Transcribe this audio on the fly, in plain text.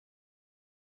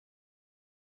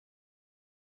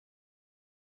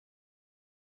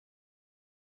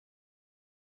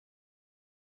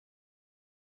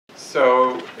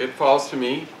So it falls to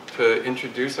me to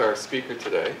introduce our speaker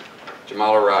today,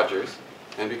 Jamala Rogers.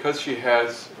 And because she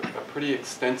has a pretty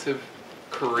extensive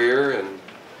career and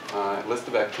list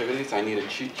of activities, I need a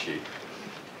cheat sheet,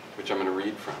 which I'm going to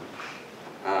read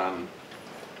from.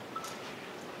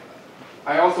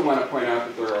 I also want to point out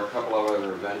that there are a couple of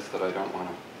other events that I don't want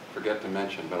to forget to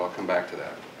mention, but I'll come back to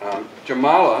that.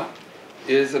 Jamala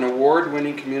is an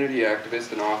award-winning community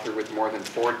activist and author with more than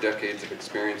 4 decades of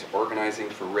experience organizing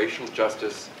for racial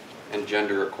justice and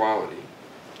gender equality.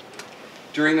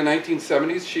 During the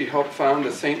 1970s, she helped found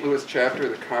the St. Louis chapter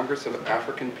of the Congress of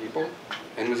African People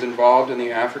and was involved in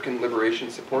the African Liberation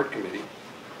Support Committee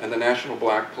and the National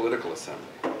Black Political Assembly.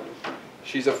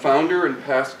 She's a founder and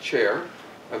past chair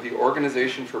of the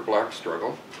Organization for Black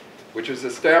Struggle, which was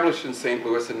established in St.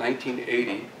 Louis in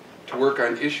 1980 to work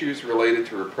on issues related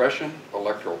to repression,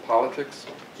 electoral politics,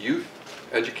 youth,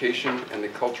 education, and the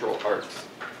cultural arts.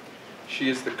 She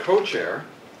is the co-chair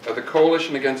of the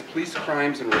Coalition Against Police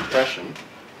Crimes and Repression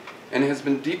and has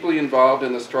been deeply involved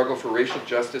in the struggle for racial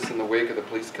justice in the wake of the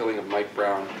police killing of Mike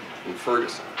Brown in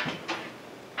Ferguson.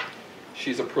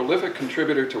 She's a prolific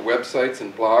contributor to websites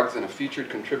and blogs and a featured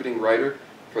contributing writer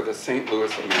for the St.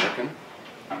 Louis American.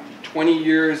 20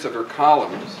 years of her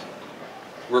columns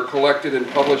were collected and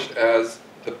published as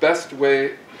The Best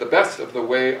of the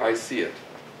Way I See It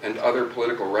and Other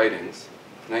Political Writings,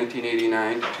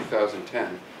 1989 to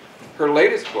 2010. Her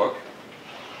latest book,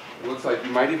 it looks like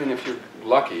you might even, if you're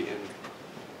lucky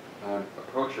and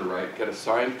approach her right, get a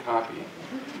signed copy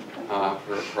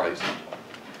for a price.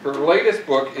 Her latest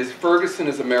book is Ferguson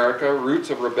is America, Roots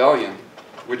of Rebellion,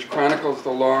 which chronicles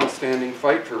the long-standing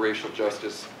fight for racial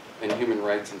justice and human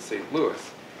rights in St.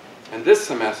 Louis. And this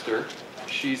semester,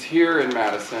 she's here in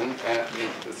Madison in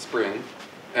the spring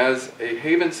as a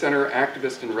Haven Center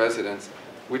activist in residence,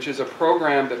 which is a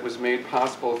program that was made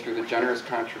possible through the generous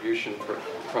contribution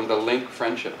from the Link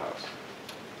Friendship House.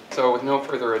 So with no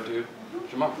further ado,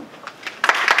 Jamala.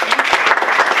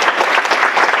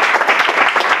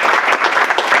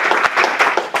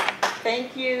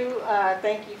 Thank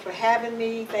you for having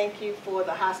me. Thank you for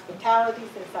the hospitality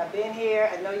since I've been here.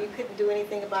 I know you couldn't do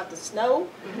anything about the snow,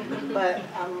 but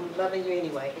I'm loving you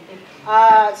anyway.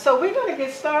 So we're going to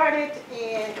get started,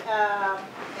 and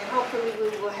hopefully we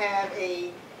will have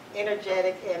a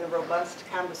energetic and robust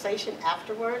conversation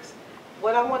afterwards.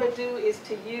 What I want to do is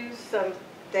to use some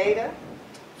data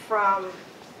from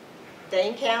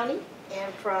Dane County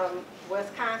and from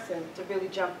Wisconsin to really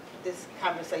jump this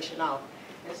conversation off.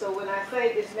 And so when I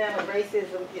say dismantle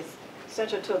racism is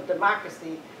central to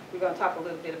democracy, we're going to talk a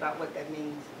little bit about what that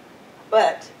means.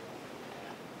 But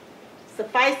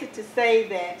suffice it to say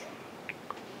that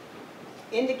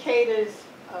indicators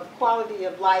of quality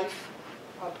of life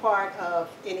are part of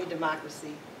any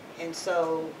democracy. And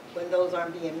so when those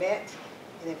aren't being met,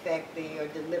 and in fact they are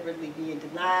deliberately being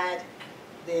denied,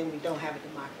 then we don't have a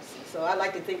democracy. So I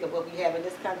like to think of what we have in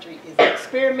this country is an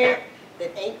experiment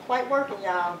that ain't quite working,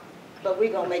 y'all, but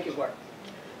we're going to make it work.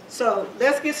 So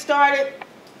let's get started.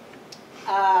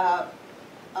 A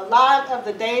lot of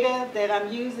the data that I'm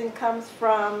using comes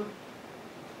from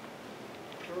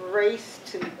Race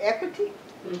to Equity.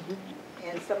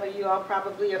 And some of you all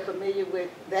probably are familiar with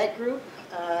that group.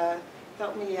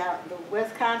 Help me out, the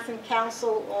Wisconsin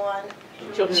Council on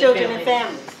Children and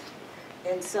Families.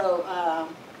 And so,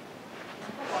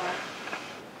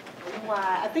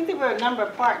 I think there were a number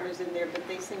of partners in there, but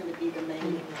they seem to be the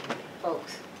main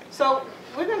folks. So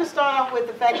we're going to start off with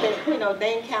the fact that,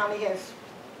 Dane County has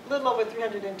a little over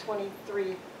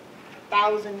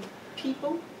 323,000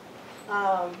 people.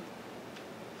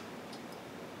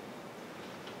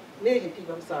 Million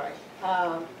people, I'm sorry.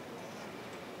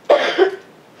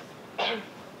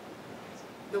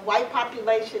 The white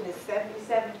population is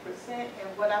 77%,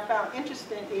 and what I found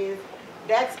interesting is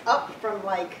that's up from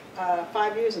like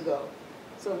 5 years ago.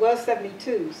 So it was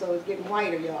 72, so it's getting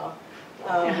whiter, y'all.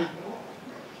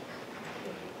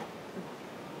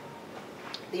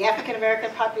 The African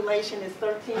American population is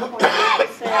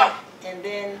 13.8%, and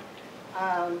then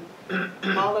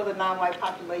all of the non-white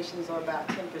populations are about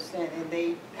 10%, and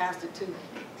they constitute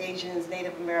Asians,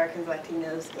 Native Americans,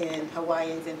 Latinos, and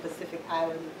Hawaiians and Pacific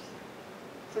Islanders.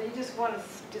 So you just want to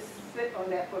just sit on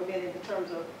that for a minute in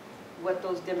terms of what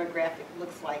those demographics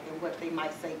looks like and what they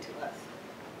might say to us.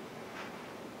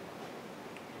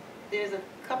 There's a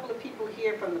couple of people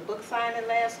here from the book signing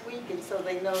last week, and so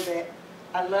they know that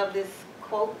I love this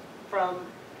quote from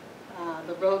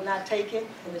The Road Not Taken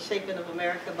and the Shaping of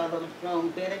America by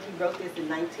Lerone Bennett. He wrote this in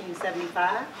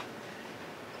 1975.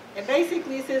 And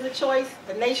basically it says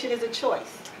a nation is a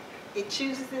choice. It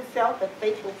chooses itself at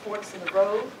fateful forks in the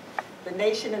road. The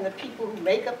nation and the people who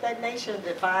make up that nation are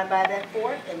defined by that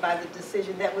fort and by the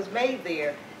decision that was made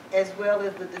there, as well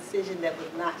as the decision that was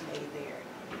not made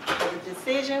there. So the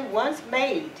decision, once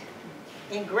made,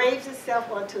 engraves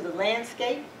itself onto the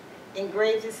landscape,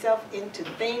 engraves itself into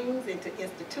things, into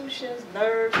institutions,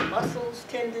 nerves, muscles,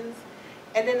 tendons,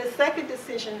 and then the second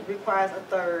decision requires a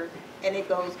third, and it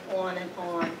goes on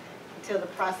until the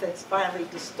process finally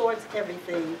distorts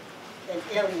everything and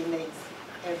alienates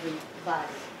everybody.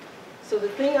 So the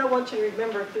thing I want you to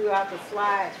remember throughout the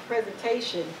slides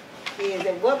presentation is,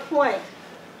 at what point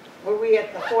were we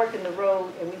at the fork in the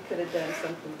road and we could have done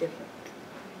something different?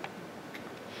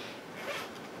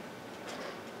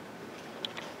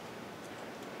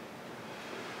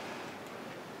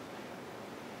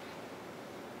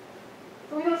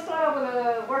 So we're going to start with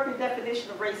a working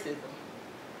definition of racism.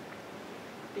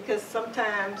 Because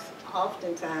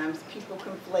oftentimes, people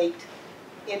conflate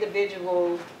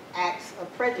individual acts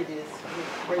of prejudice with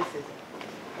racism.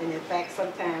 And in fact,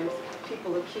 sometimes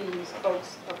people accuse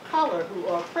folks of color who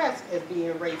are oppressed as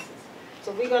being racist.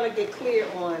 So we're going to get clear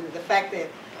on the fact that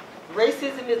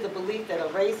racism is the belief that a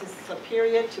race is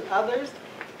superior to others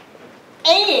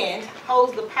and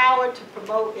holds the power to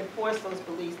promote and enforce those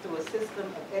beliefs through a system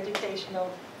of educational,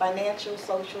 financial,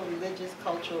 social, religious,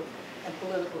 cultural, and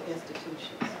political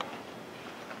institutions.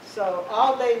 So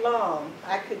all day long,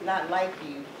 I could not like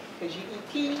you because you eat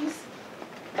peas,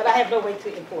 but I have no way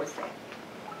to enforce that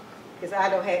because I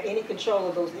don't have any control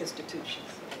of those institutions.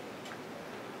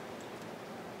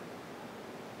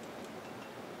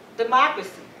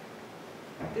 Democracy.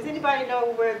 Does anybody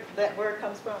know where that word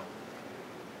comes from?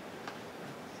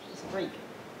 It's Greek.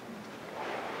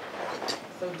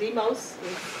 So demos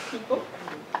is people,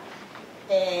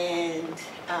 and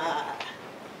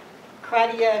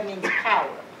kratia means power.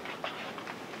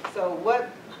 So what,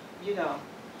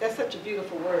 that's such a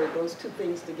beautiful word, those two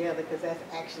things together, because that's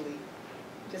actually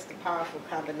just a powerful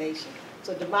combination.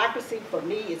 So democracy for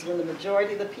me is when the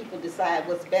majority of the people decide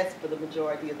what's best for the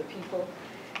majority of the people,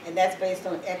 and that's based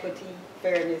on equity,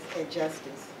 fairness, and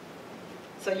justice.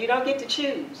 So you don't get to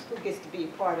choose who gets to be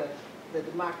part of the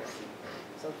democracy.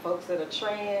 So folks that are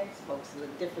trans, folks that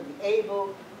are differently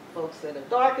able, folks that are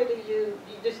darker than you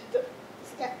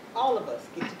all of us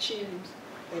get to choose,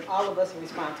 and all of us are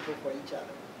responsible for each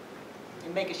other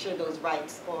and making sure those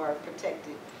rights are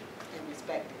protected and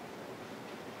respected.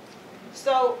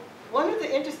 So one of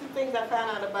the interesting things I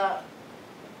found out about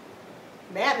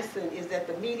Madison is that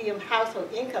the median household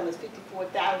income is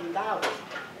 $54,000.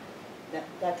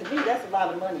 Now to me, that's a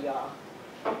lot of money, y'all.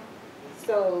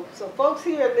 So folks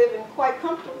here are living quite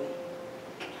comfortably.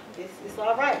 It's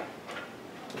all right.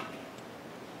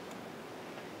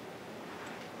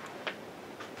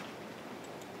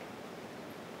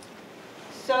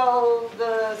 So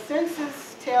the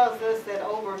census tells us that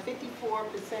over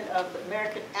 54% of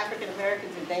African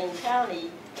Americans in Dane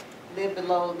County live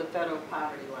below the federal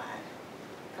poverty line,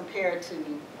 compared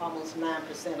to almost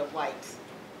 9% of whites.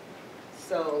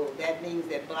 So that means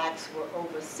that blacks were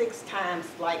over 6 times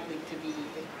likely to be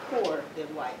poor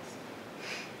than whites.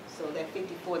 So that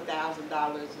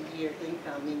 $54,000 a year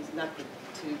income means nothing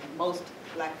to most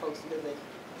black folks living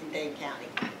in Dane County.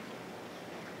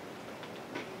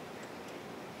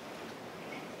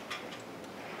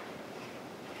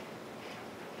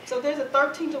 So there's a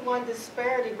 13-to-1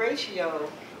 disparity ratio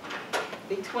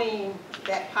between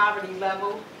that poverty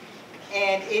level,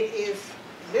 and it is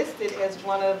listed as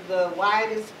one of the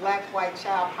widest black-white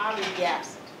child poverty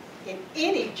gaps in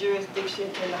any jurisdiction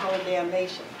in the whole damn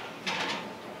nation.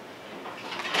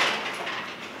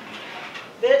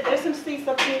 There's some seats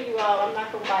up here, you all. I'm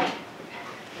not going to bite.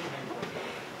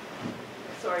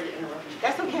 Sorry to interrupt you.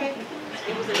 That's okay.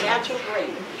 It was a natural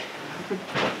break.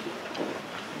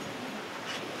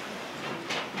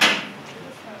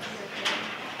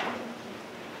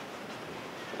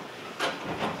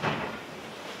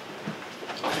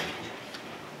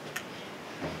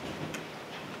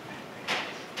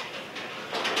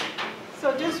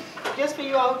 So just for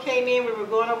you all who came in, we were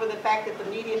going over the fact that the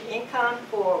median income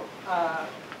for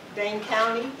Dane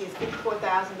County is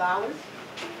 $54,000,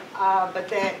 but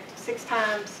that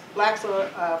blacks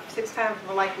are 6 times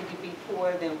more likely to be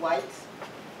poorer than whites,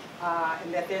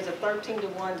 and that there's a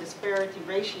 13-to-1 disparity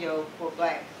ratio for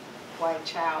black-white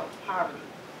child poverty,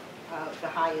 the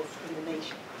highest in the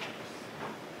nation.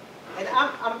 And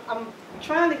I'm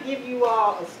trying to give you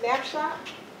all a snapshot,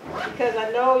 because I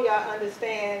know y'all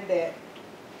understand that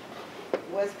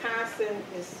Wisconsin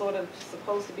is sort of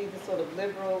supposed to be the sort of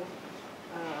liberal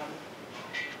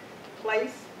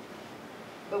place,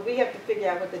 but we have to figure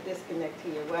out what the disconnect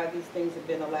here, why these things have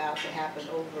been allowed to happen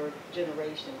over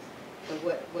generations, and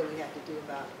what we have to do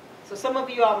about it. So some of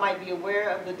you all might be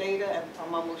aware of the data, and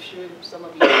I'm almost sure some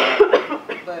of you are,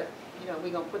 but you know,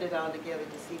 we're going to put it all together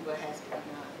to see what has to be done.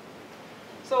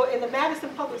 So in the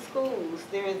Madison Public Schools,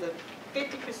 there is a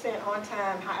 50%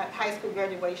 on-time high school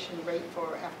graduation rate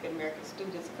for African American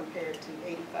students compared to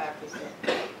 85%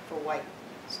 for white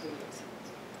students.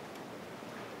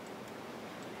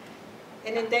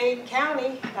 And in Dane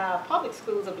County public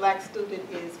schools, a black student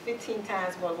is 15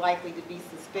 times more likely to be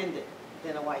suspended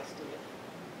than a white student.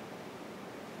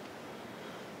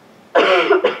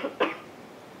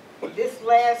 This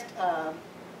last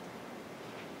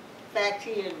fact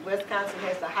here, Wisconsin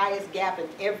has the highest gap in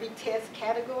every test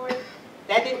category.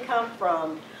 That didn't come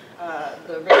from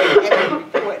the racial equity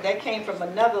report. That came from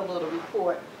another little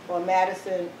report on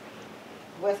Madison,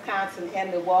 Wisconsin,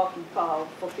 and Milwaukee called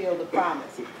Fulfill the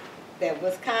Promise. That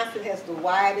Wisconsin has the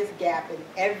widest gap in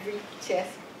every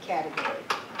test category.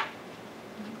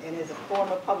 And as a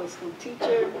former public school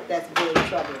teacher, that's very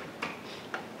troubling.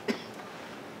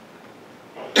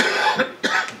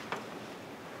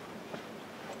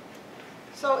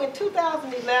 So in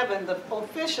 2011, the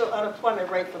official unemployment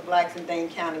rate for blacks in Dane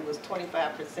County was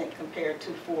 25% compared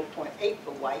to 4.8%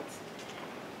 for whites.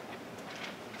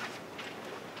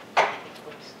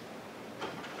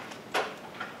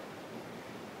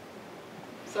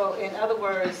 So in other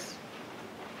words,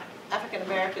 African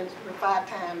Americans were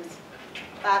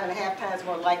 5.5 times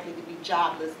more likely to be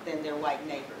jobless than their white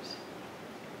neighbors.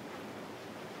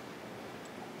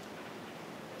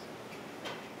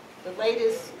 The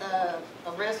latest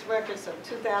arrest records of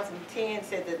 2010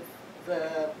 said that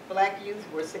the black youth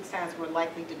were 6 times more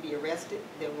likely to be arrested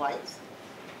than whites.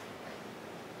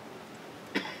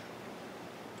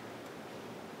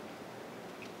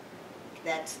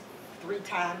 That's 3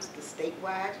 times the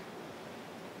statewide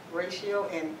ratio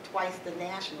and twice the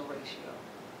national ratio.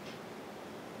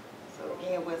 So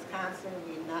again, Wisconsin,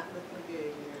 we're not looking good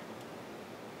here.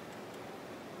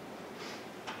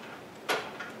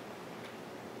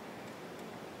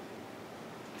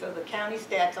 So the county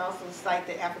stats also cite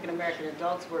that African American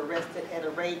adults were arrested at a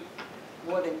rate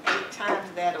more than 8 times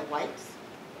that of whites.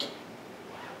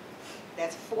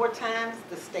 That's 4 times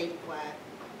the statewide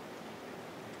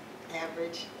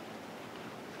average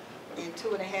and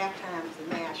 2.5 times the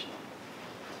national.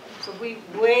 So we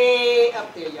way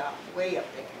up there, y'all, way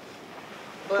up there,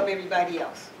 above everybody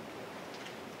else.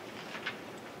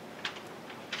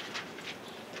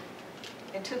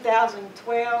 In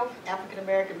 2012, African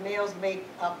American males make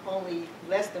up only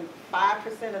less than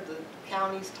 5% of the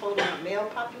county's total male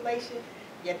population,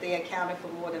 yet they accounted for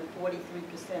more than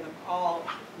 43% of all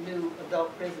new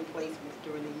adult prison placements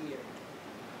during the year.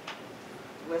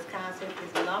 Wisconsin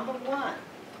is number 1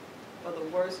 for the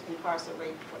worst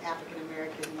incarceration for African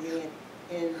American men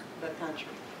in the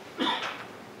country.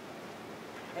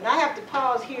 And I have to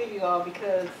pause here, you all,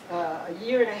 because a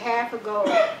year and a half ago,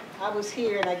 I was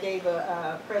here and I gave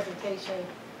a presentation.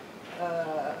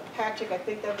 Patrick, I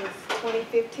think that was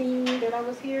 2015 that I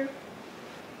was here.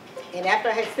 And after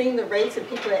I had seen the rates and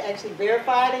people had actually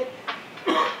verified it,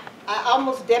 I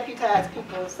almost deputized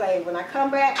people and say, when I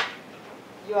come back,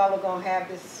 you all are going to have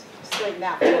this straightened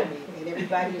out for me. And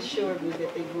everybody assured me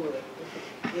that they would.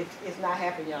 It's not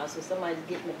happening, y'all, so somebody's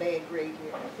getting a bad grade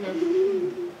here.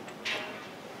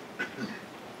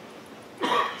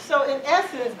 So in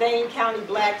essence, Dane County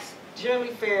blacks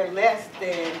generally fare less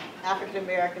than African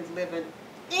Americans living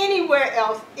anywhere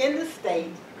else in the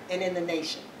state and in the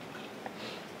nation.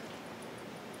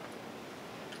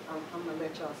 I'm going to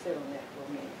let y'all sit on that for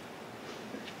a minute.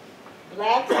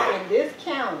 Blacks in this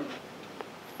county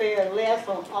fare less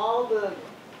on all the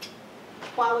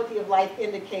quality of life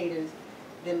indicators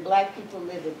than black people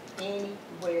living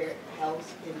anywhere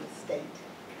else in the state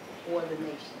or the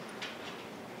nation.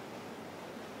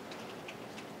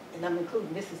 And I'm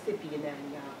including Mississippi in that,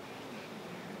 y'all.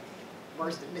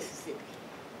 Worse than Mississippi.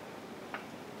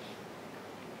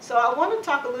 So I want to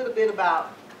talk a little bit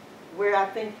about where I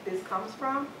think this comes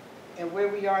from and where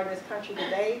we are in this country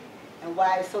today and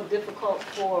why it's so difficult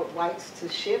for whites to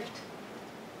shift.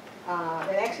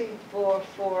 And actually for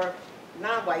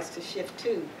non-whites to shift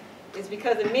too. It's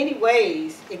because in many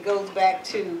ways it goes back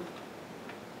to,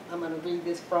 I'm going to read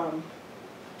this from,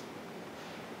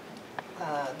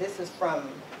 this is from,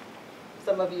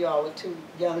 some of you all were too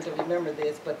young to remember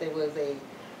this, but there was a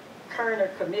Kerner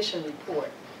Commission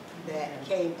report that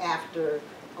came after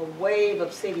a wave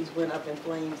of cities went up in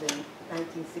flames in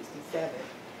 1967.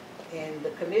 And the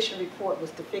commission report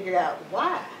was to figure out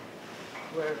why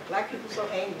were black people so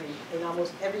angry in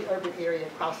almost every urban area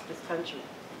across this country.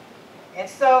 And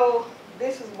so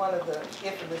this is one of the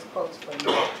infamous quotes from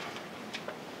me.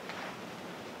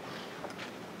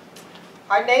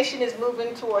 Our nation is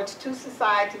moving towards two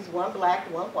societies, one black,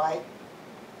 one white,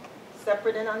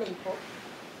 separate and unequal.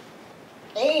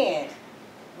 And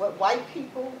what white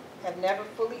people have never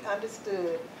fully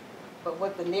understood, but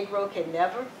what the Negro can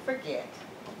never forget,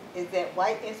 is that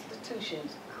white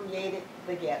institutions created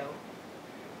the ghetto,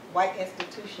 white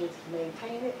institutions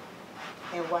maintain it,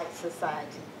 and white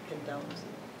society condones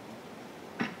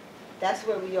it. That's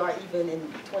where we are even in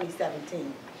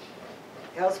 2017.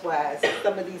 Elsewise,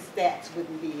 some of these stats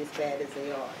wouldn't be as bad as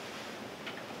they are.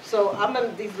 So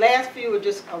these last few are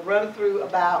just a run through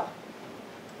about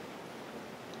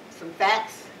some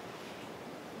facts.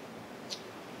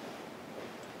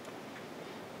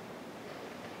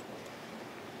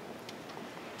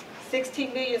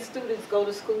 $16 million students go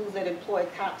to schools that employ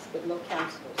cops but no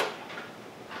counselors.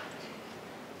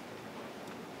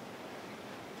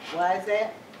 Why is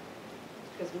that?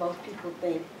 Because most people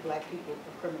think black people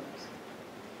are criminals.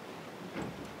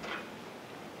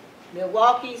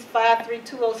 Milwaukee's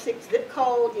 53206 zip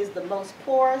code is the most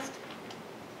poorest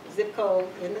zip code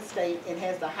in the state and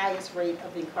has the highest rate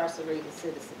of incarcerated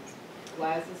citizens.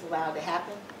 Why is this allowed to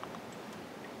happen?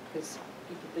 Because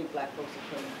people think black folks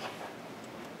are criminals.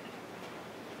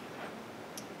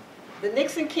 The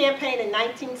Nixon campaign in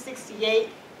 1968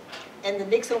 and the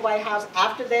Nixon White House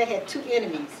after that had two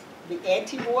enemies, the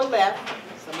anti-war left,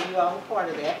 some of you all were part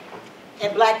of that,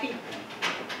 and black people.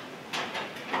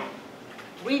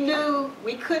 We knew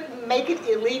we couldn't make it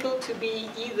illegal to be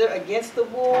either against the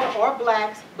war or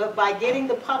blacks, but by getting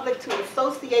the public to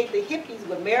associate the hippies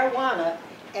with marijuana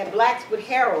and blacks with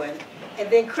heroin, and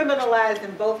then criminalize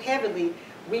them both heavily,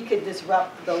 we could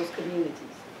disrupt those communities.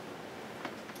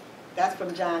 That's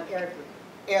from John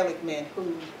Ehrlichman,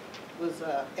 who was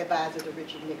advisor to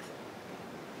Richard Nixon.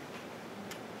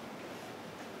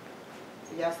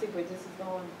 So y'all see where this is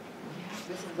going?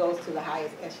 This goes to the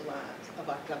highest echelons of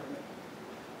our government.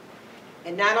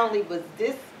 And not only was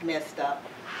this messed up,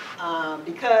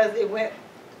 because it went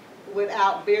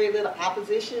without very little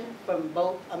opposition from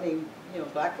both,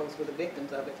 black folks were the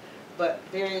victims of it, but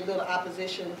very little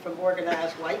opposition from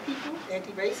organized white people,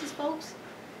 anti-racist folks.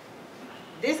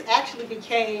 This actually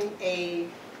became a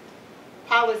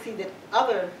policy that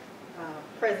other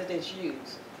presidents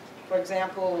used. For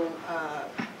example,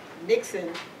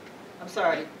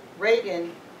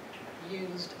 Reagan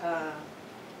used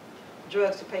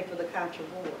drugs to pay for the Contra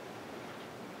War.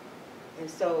 And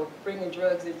so bringing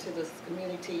drugs into the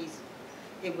communities,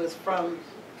 it was from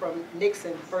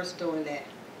Nixon first doing that.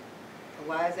 And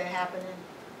why is that happening?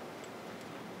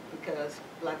 Because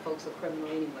black folks are criminal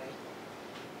anyway.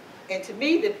 And to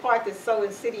me, the part that's so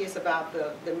insidious about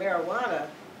the marijuana,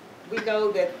 we know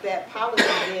that policy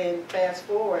then, fast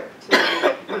forward to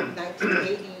the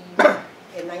 1980s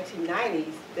and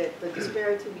 1990s, that the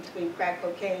disparity between crack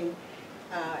cocaine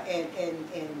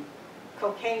and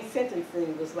cocaine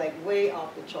sentencing was like way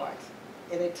off the charts.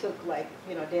 And it took like,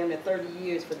 damn near 30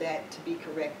 years for that to be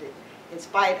corrected, in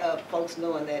spite of folks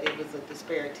knowing that it was a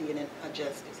disparity and an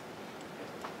injustice.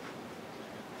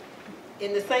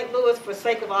 In the St. Louis For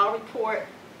Sake of All report,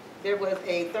 there was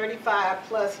a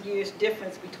 35+ years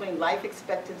difference between life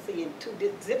expectancy in two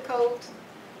zip codes.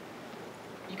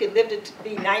 You could live to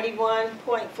be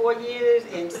 91.4 years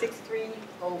in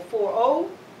 63040,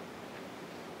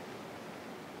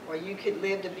 or you could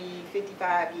live to be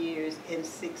 55 years in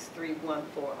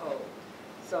 63140.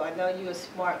 So I know you're a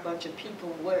smart bunch of people.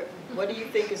 What do you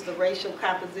think is the racial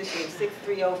composition of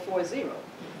 63040?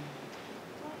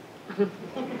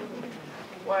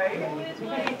 White.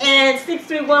 And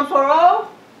 63140?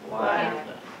 White.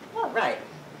 All right.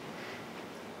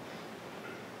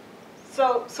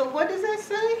 So what does that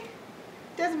say?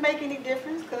 Doesn't make any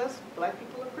difference because black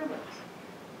people are criminals.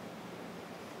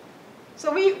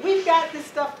 So we've got this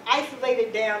stuff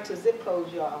isolated down to zip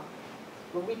codes, y'all,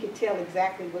 where we can tell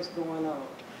exactly what's going on.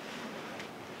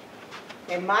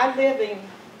 And my living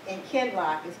in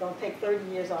Kinloch is going to take 30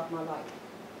 years off my life.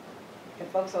 And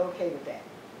folks are okay with that.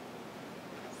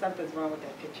 Something's wrong with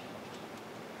that picture.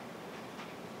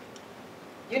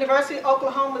 University of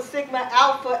Oklahoma Sigma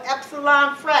Alpha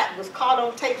Epsilon frat was caught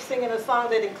on tape singing a song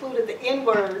that included the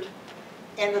N-word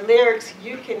and the lyrics,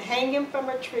 "You can hang him from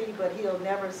a tree, but he'll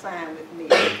never sign with me."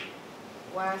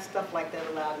 Why is stuff like that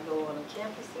allowed to go on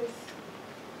campuses?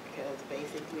 Because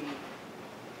basically,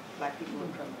 black people are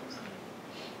criminals.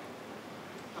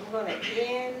 I'm going to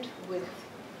end with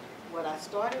what I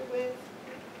started with,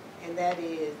 and that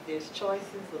is there's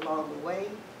choices along the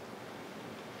way.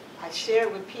 I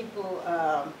shared with people,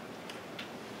 I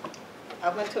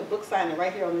went to a book signing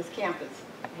right here on this campus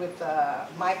with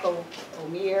Michael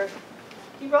O'Meara.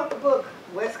 He wrote the book,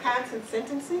 Wisconsin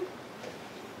Sentencing,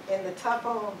 in the tough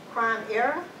on crime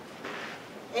era.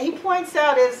 And he points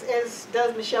out, as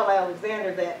does Michelle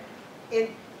Alexander, that in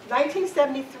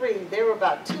 1973, there were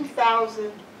about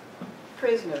 2,000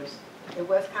 prisoners in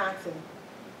Wisconsin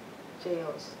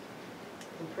jails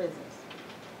and prisons.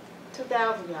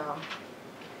 2,000, y'all.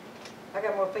 I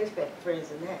got more Facebook friends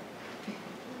than that.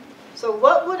 So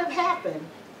what would have happened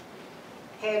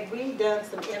had we done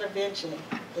some intervention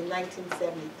in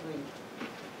 1973?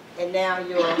 And now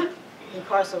your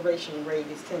incarceration rate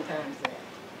is 10 times that.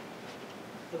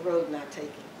 The road not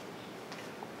taken.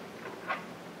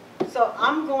 So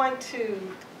I'm going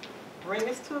to bring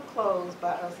this to a close by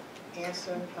us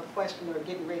answering a question, or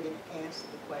getting ready to answer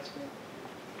the question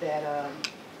that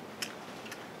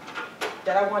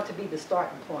that I want to be the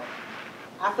starting point.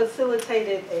 I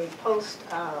facilitated a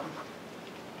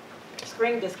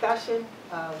screen discussion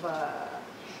of what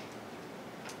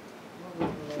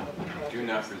was the name of it? Do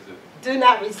not resist. Do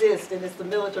Not Resist, and it's the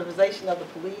militarization of the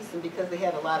police, and because they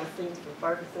had a lot of scenes from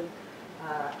Ferguson,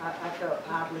 I felt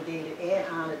obligated and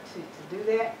honored to do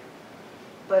that.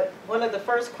 But one of the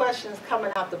first questions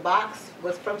coming out the box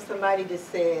was from somebody that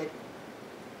said,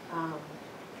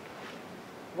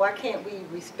 why can't we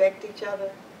respect each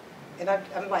other? And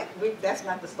I'm like, that's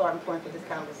not the starting point for this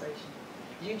conversation.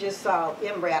 You just saw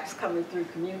MRAPs coming through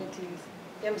communities,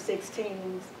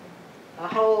 M16s, a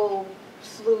whole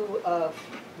slew of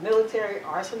military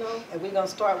arsenal, and we're going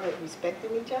to start with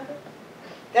respecting each other?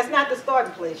 That's not the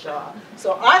starting place, y'all.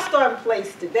 So our starting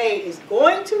place today is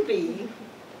going to be,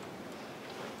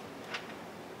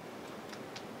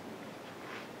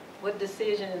 what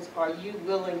decisions are you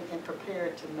willing and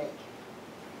prepared to make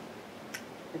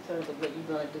in terms of what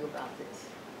you're going to do about this?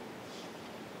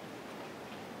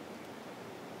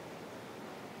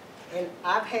 And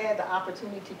I've had the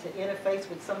opportunity to interface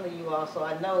with some of you all, so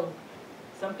I know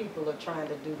some people are trying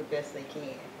to do the best they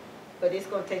can. But it's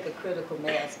going to take a critical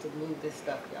mass to move this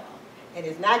stuff, y'all. And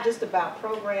it's not just about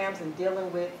programs and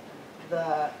dealing with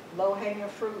the low-hanging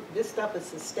fruit. This stuff is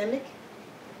systemic,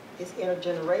 it's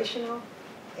intergenerational,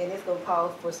 and it's going to call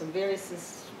for some very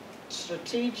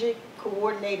strategic,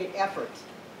 coordinated efforts.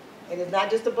 And it's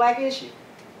not just a black issue.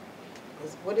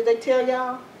 What did they tell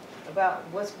y'all about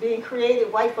what's being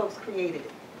created? White folks created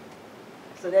it.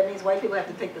 So that means white people have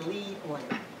to take the lead on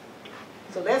it.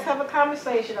 So let's have a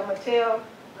conversation. I'm going to tell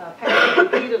Pastor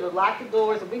Peter to lock the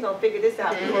doors, and we're going to figure this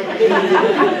out before we leave.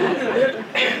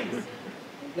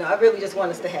 No, I really just want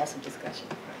us to have some discussion.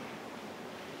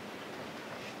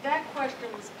 That question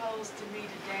was posed to me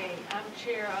today. I'm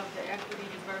chair of the Equity,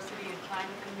 Diversity, and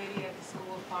Climate Committee at the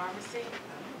School of Pharmacy.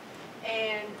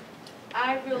 And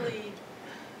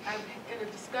in a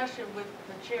discussion with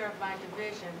the chair of my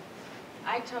division,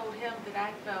 I told him that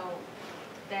I felt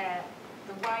that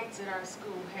the whites at our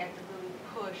school had to really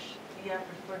push the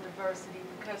effort for diversity,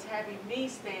 because having me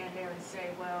stand there and say,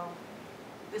 well,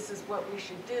 this is what we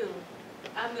should do,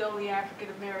 I'm the only African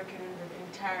American in the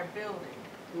entire building.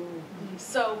 Mm-hmm.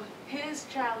 So his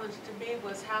challenge to me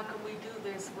was, how can we do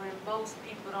this when most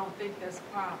people don't think there's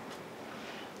a problem,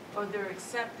 or they're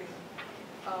accepting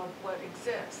of what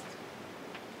exists?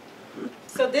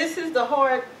 So this is the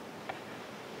hard,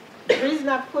 the reason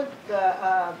I put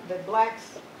the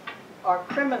blacks are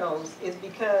criminals is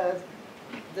because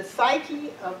the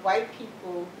psyche of white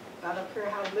people, I don't care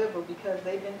how liberal, because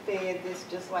they've been fed this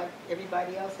just like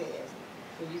everybody else has.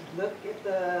 When you look at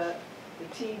the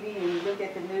TV and you look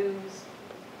at the news,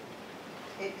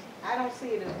 I don't see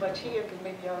it as much here because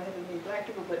maybe y'all haven't been black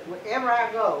people, but wherever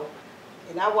I go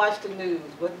and I watch the news,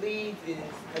 what leads is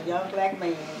a young black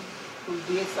man who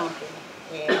did something,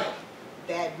 and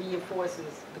that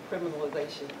reinforces the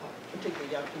criminalization of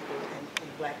particularly young people and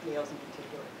black males in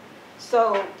particular.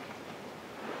 So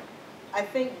I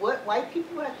think what white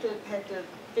people have to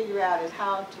figure out is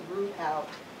how to root out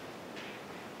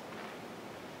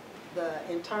the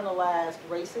internalized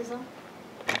racism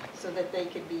so that they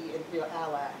can be a real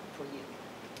ally for you.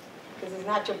 Because it's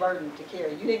not your burden to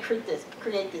carry. You didn't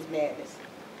create this madness.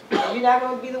 And you're not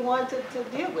going to be the one to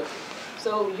deal with it.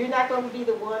 So you're not going to be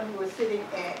the one who is sitting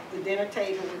at the dinner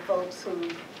table with folks who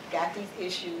got these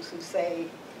issues, who say,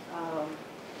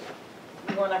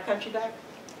 we want our country back.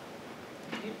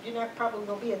 You're not probably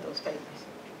going to be at those tables.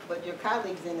 But your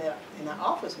colleagues in the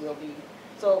office will be.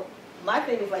 So my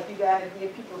thing is, like, you got to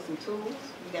give people some tools.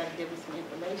 You got to give them some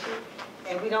information.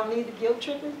 And we don't need the guilt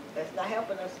tripping. That's not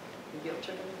helping us. The guilt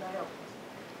tripping is not helping us.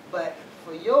 But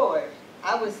for yours,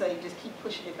 I would say just keep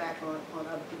pushing it back on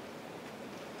other people.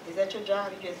 Is that your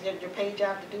job? Is your paid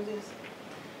job to do this?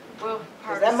 Well,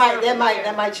 that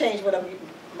might change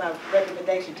my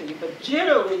recommendation to you. But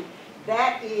generally,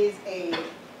 that is a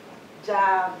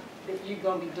job that you're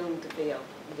going to be doomed to fail.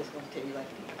 I'm just going to tell you like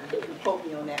that. You can quote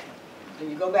me on that one. When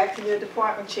you go back to the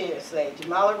department chair, say,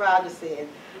 Jamala Rogers said,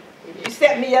 if you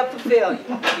set me up for failure,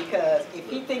 because if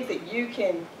he thinks that you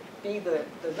can be the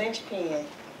linchpin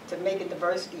to make a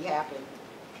diversity happen,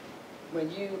 when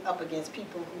you up against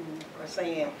people who are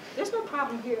saying, there's no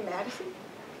problem here in Madison.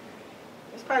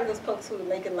 There's probably those folks who are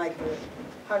making like the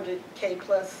 100K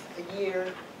plus a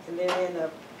year, and they're in a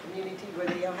community where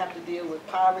they don't have to deal with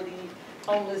poverty,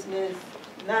 homelessness,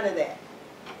 none of that.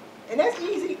 And that's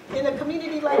easy, in a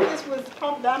community like this was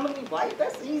predominantly white,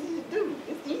 that's easy to do.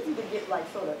 It's easy to get like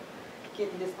sort of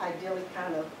getting this idyllic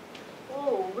kind of,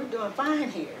 oh, we're doing fine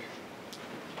here.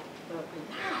 But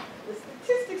we're not. The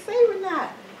statistics say we're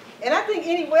not. And I think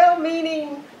any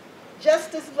well-meaning,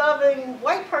 justice-loving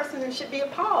white person should be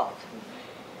appalled.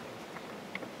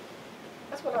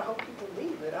 That's what I hope people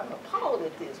leave with. I'm appalled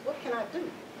at this. What can I do?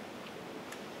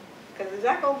 Because it's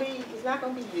not going to be you, and it's not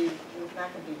going to be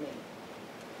me.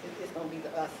 It's going to be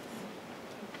the us.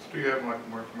 So do you have more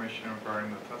information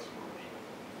regarding the test scores?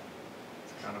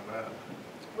 It's kind of bad.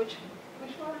 Which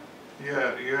one?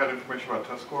 Yeah, you had information about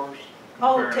test scores?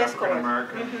 Oh, Comparing test scores. African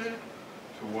Americans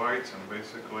to whites, and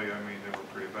basically, I mean, they were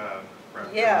pretty bad for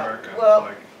African Yeah, Americans. well,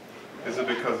 like, is it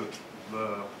because it's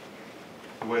the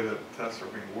way the tests are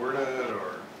being worded,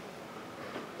 or?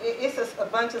 It's a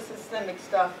bunch of systemic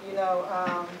stuff, you know.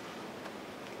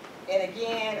 And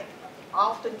again,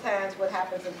 oftentimes what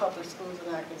happens in public schools,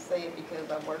 and I can say it because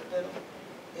I worked in them,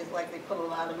 is like they put a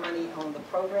lot of money on the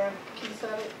program piece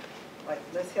of it. Like,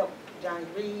 let's help Johnny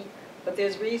read. But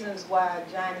there's reasons why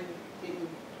Johnny didn't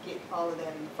get all of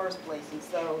that in the first place. And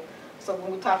so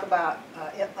when we talk about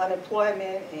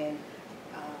unemployment and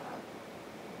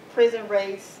prison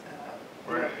rates,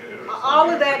 Right,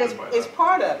 all of that is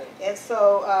part of it. And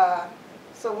so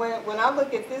so when I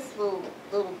look at this little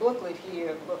booklet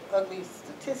here, ugly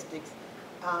statistics,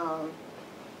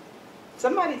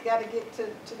 somebody's got to get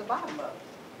to the bottom of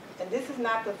it. And this is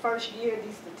not the first year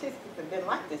these statistics have been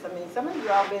like this. I mean, some of you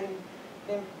all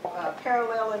been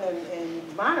paralleling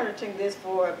and monitoring this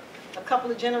for a couple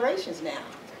of generations now.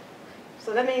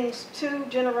 So that means 2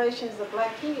 generations of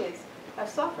black kids have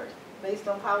suffered based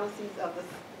on policies of the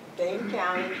Dane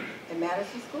County and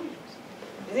Madison schools.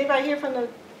 Is anybody here from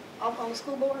on the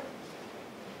school board?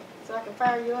 So I can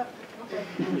fire you up? Okay.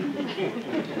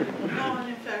 No, and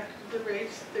in fact, the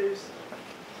race, there's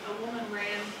a woman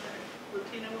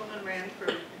Latina woman ran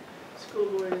for school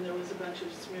board, and there was a bunch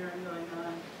of smearing going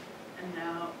on, and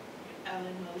now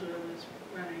Alan Mulder was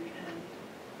running,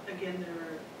 and again,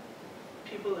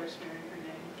 people are smearing her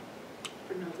name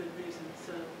for no good reason.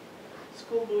 So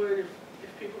school board,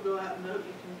 if people go out and vote,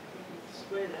 you can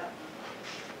sway that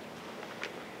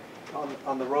one.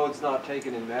 On the roads not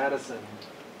taken in Madison,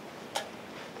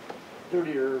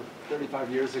 30 or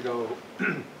 35 years ago,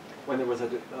 when there was a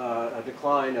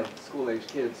decline of school-age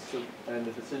kids and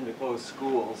the decision to close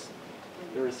schools,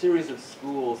 there were a series of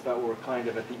schools that were kind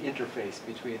of at the interface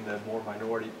between the more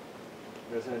minority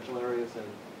residential areas,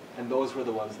 and those were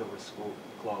the ones that were school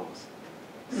closed.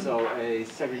 So a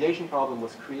segregation problem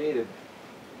was created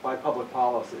by public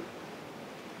policy,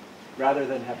 rather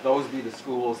than have those be the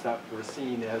schools that were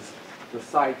seen as the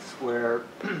sites where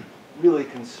really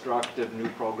constructive new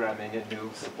programming and new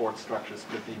support structures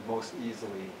could be most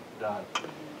easily done.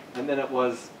 And then it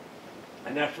was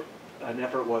an effort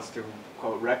was to,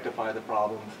 quote, rectify the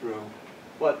problem through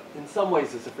what in some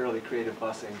ways is a fairly creative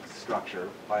busing structure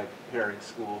by pairing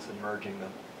schools and merging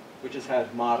them, which has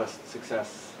had modest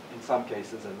success in some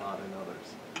cases and not in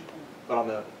others. But on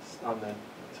the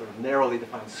sort of narrowly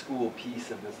defined school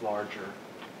piece of this larger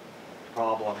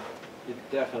problem, it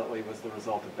definitely was the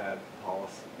result of bad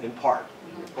policy, in part.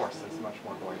 Of course, there's much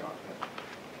more going on, but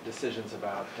decisions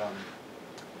about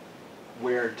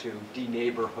where to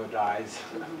de-neighborhoodize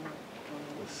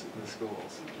the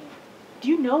schools. Do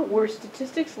you know, were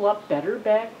statistics a lot better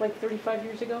back like 35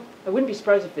 years ago? I wouldn't be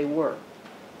surprised if they were.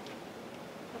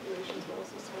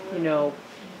 You know,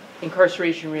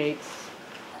 incarceration rates,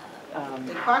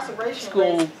 Incarceration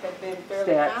school rates have been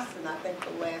fairly stats. constant, I think, for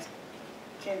the last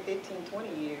 10, 15,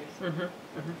 20 years.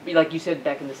 Like you said,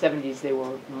 back in the 70s, they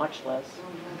were much less.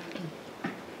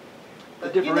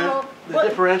 But, The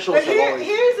differentials have always...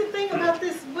 Here's the thing about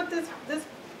this, what this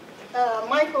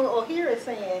Michael O'Hare is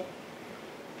saying.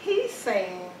 He's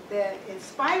saying that in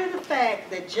spite of the fact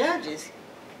that judges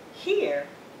here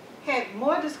had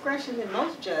more discretion than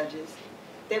most judges,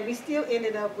 that we still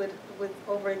ended up with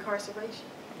over-incarceration.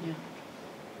 Yeah.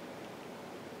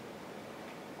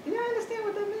 Do you understand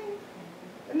what that means?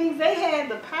 It means they had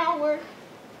the power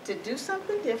to do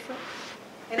something different,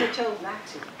 and they chose not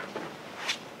to.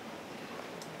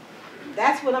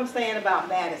 That's what I'm saying about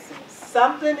Madison.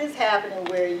 Something is happening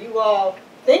where you all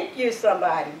think you're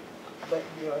somebody, but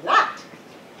you're not.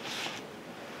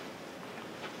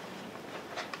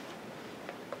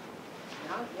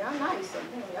 Y'all nice,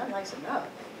 y'all nice enough.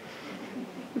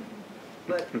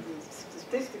 But the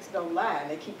statistics don't lie.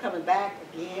 They keep coming back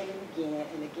again and again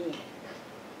and again.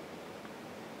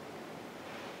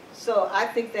 So I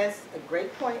think that's a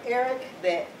great point, Eric,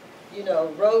 that, you know,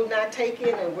 road not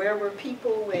taken and where were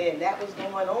people when that was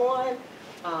going on,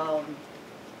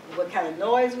 what kind of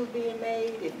noise was being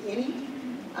made, if any,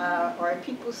 or if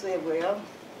people said, well,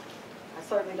 I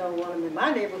certainly don't want them in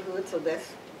my neighborhood, so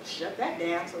let's shut that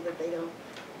down so that they don't.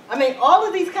 I mean, all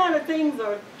of these kind of things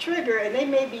are triggered, and they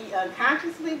may be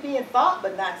unconsciously being thought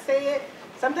but not said.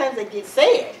 Sometimes they get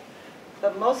said,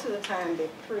 but most of the time they're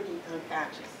pretty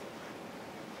unconscious.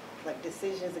 Like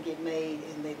decisions that get made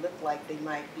and they look like they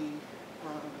might be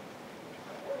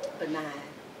benign,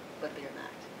 but they're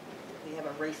not. They have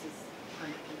a racist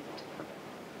underpinning.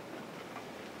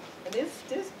 And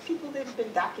there's people that have been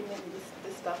documenting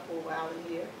this stuff for a while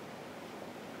in here.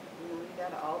 You know, you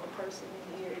got an older person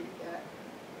in here, you got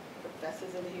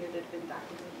professors in here that have been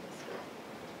documenting this stuff.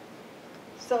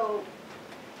 So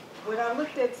when I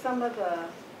looked at some of the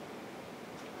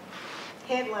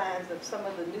headlines of some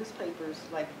of the newspapers,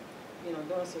 like, you know,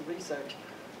 doing some research,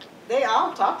 they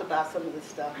all talked about some of this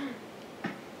stuff.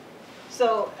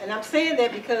 So, and I'm saying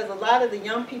that because a lot of the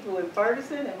young people in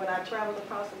Ferguson, and when I traveled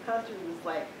across the country, it was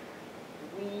like,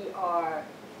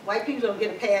 white people don't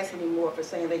get a pass anymore for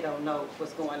saying they don't know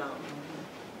what's going on.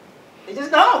 They just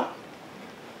don't.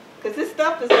 Because this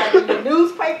stuff is like in the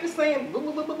newspaper saying, boo,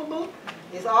 boo, boo, boo, boo, boo.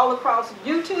 It's all across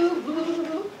YouTube, boo, boo, boo, boo,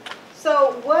 boo.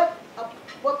 So what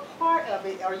part of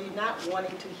it are you not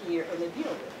wanting to hear and to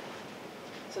deal with?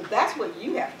 So that's what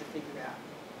you have to figure out.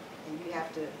 And you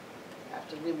have to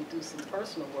really do some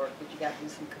personal work, but you got to do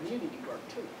some community work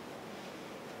too.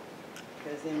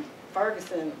 Because in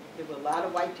Ferguson, there were a lot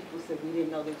of white people who said we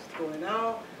didn't know this was going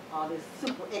on, all this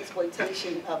super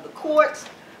exploitation of the courts.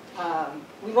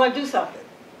 We want to do something.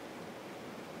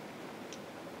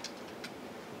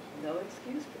 No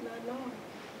excuse for not knowing.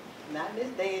 Not in this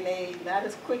day and age, not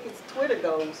as quick as Twitter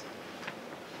goes.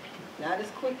 Not as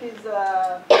quick as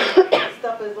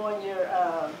stuff is on your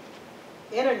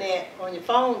internet, on your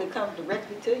phone that comes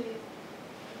directly to you.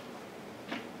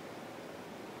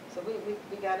 So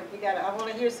we gotta, I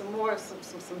want to hear some more, some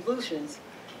solutions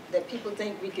that people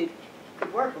think we could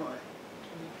work on.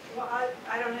 Well,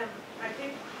 I don't have, I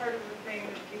think part of the thing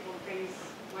that people face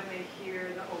when they hear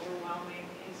the overwhelming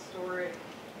historic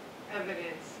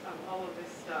evidence of all of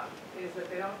this stuff is that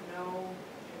they don't know,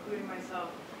 including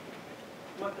myself,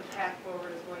 what the path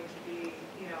forward is going to be,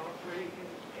 you know, where you can,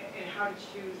 and how to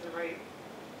choose the right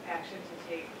action to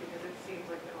take, because it seems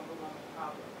like an overwhelming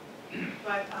problem.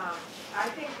 But I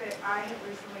think that I have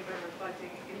recently been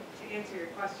reflecting, to answer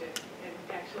your question, and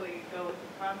actually go with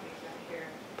the prompting down here.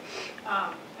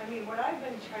 I mean, what I've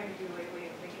been trying to do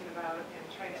lately and thinking about and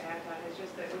trying to act on is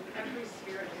just that with every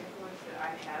sphere of influence that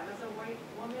I have as a white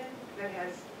woman that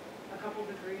has a couple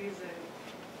degrees and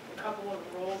a couple of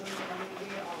roles in the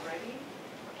community already,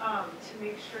 to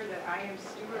make sure that I am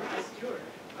a steward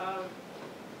of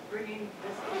bringing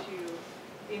this issue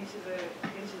into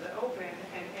the open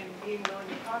and being willing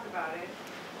to talk about it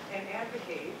and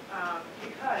advocate,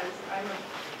 because I'm a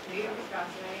native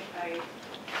Wisconsinite. I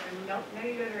am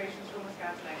many generations from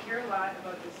Wisconsin. I care a lot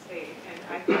about this state, and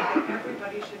I think that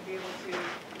everybody should be able to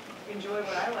enjoy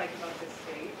what I like about this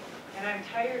state. And I'm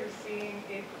tired of seeing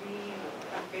it being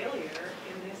a failure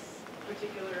in this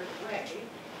particular way.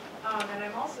 And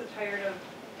I'm also tired of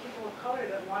people of color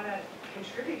that want to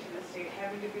contribute to the state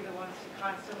having to be the ones to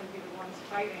constantly be the ones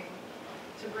fighting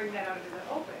to bring that out into the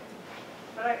open.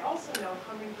 But I also know,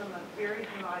 coming from a very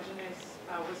homogenous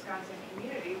Wisconsin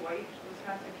community, white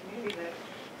Wisconsin community, that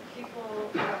people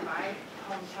in my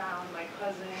hometown, my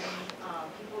cousin,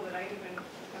 people that I even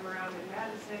am around in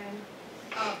Madison,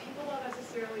 people don't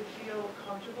necessarily feel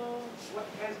comfortable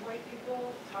as white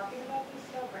people talking about this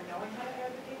stuff or knowing how to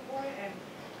advocate for it. And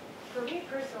for me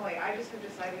personally, I just have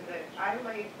decided that I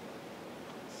might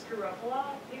screw up a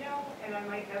lot, you know, and that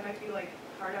might be like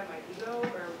hard on my ego,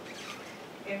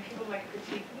 and people might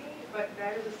critique me, but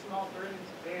that is a small burden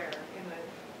to bear in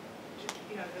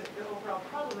the overall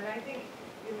problem. And I think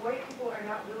if white people are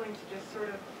not willing to just sort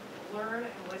of learn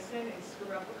and listen and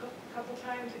screw up a couple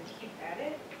times and keep at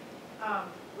it,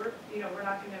 we're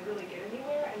not going to really get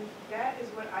anywhere. And that is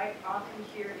what I often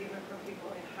hear even from people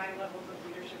in high levels of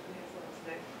leadership and influence,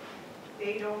 that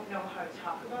they don't know how to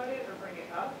talk about it or bring it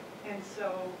up. And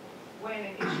so when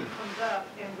an issue comes up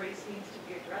and race needs to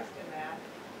be addressed in that,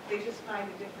 they just find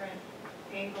a different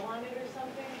angle on it or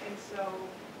something, and so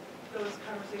those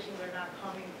conversations are not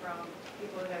coming from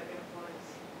people that have influence.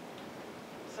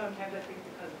 Sometimes I think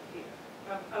because of fear,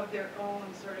 of their own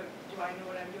sort of, do I know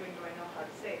what I'm doing, do I know how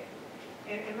to say it?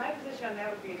 And my position on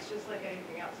that would be, it's just like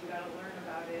anything else, you gotta learn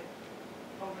about it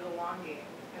over the long game,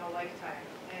 in a lifetime.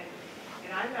 And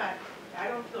I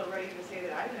don't feel ready to say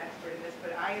that I'm an expert in this,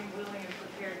 but I am willing and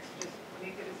prepared to just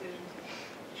make the decision to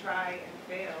try and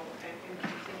fail and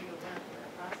continue to learn through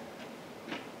that process.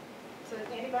 So is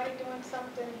anybody doing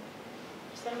something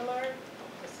similar,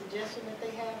 a suggestion that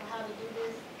they have how to do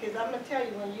this? Because I'm gonna tell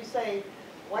you, when you say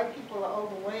white people are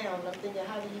overwhelmed, I'm thinking,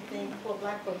 how do you think poor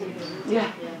black folks are doing?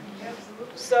 Yeah.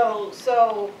 Absolutely.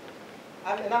 So,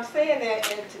 and I'm saying that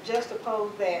to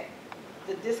juxtapose that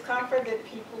the discomfort that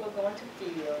people are going to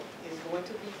feel is going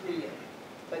to be real,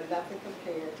 but nothing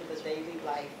compared to the daily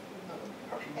life.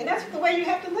 And that's the way you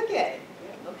have to look at it.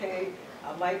 Okay,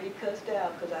 I might be cussed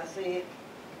out because I said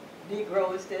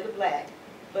Negro instead of black,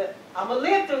 but I'm going to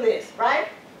live through this, right?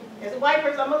 As a white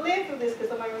person, I'm going to live through this, because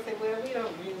somebody will say, well, we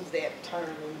don't use that term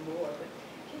anymore.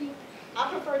 But I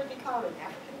prefer to be called an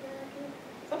African American.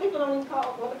 Some people don't even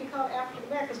want to be called African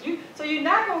Americans. So you're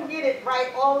not going to get it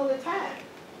right all of the time.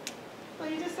 So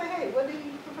you just say, hey, what do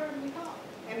you prefer to be called?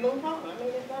 And move on. I mean,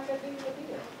 it's not that big of a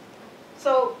deal.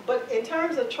 So, but in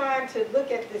terms of trying to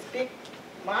look at this big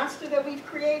monster that we've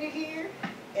created here,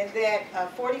 and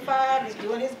that 45 is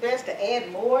doing his best to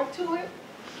add more to it,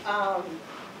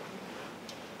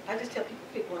 I just tell people,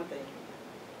 pick one thing.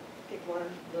 Pick one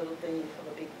little thing of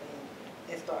a big thing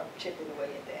and start chipping away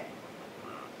at that.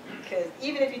 Because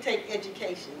even if you take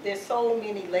education, there's so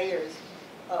many layers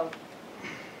of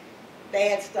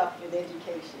bad stuff in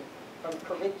education, from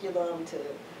curriculum to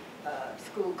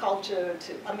school culture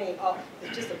to, I mean,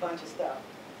 it's just a bunch of stuff.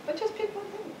 But just pick one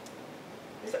thing.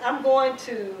 I'm going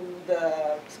to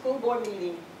the school board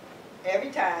meeting every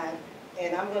time,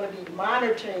 and I'm going to be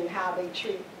monitoring how they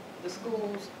treat the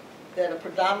schools that are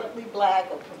predominantly black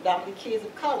or predominantly kids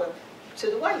of color to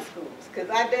the white schools. Because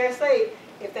I dare say,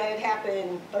 if that had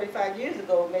happened 35 years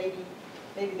ago, maybe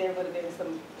there would have been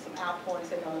some outpouring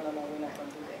saying, no, we're not going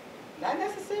to do that. Not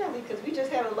necessarily, because we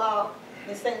just had a law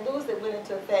in St. Louis that went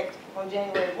into effect on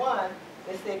January 1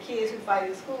 that said kids who fight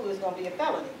in school is going to be a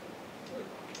felony.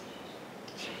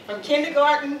 From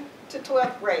kindergarten to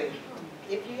 12th grade,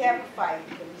 if you have a fight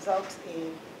that results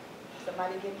in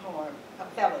somebody getting harmed, a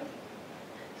felony.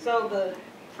 So the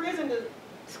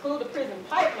school to prison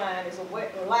pipeline is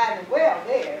alive and well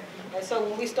there. And so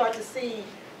when we start to see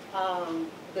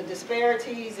the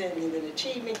disparities and the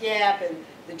achievement gap and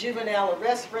the juvenile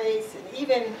arrest rates, and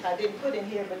even, I didn't put in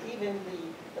here, but even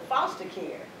the foster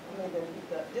care, I mean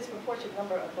the disproportionate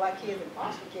number of black kids in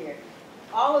foster care,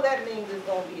 all of that means it's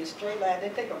going to be a straight line. They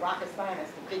take a rocket science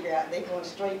to figure out they're going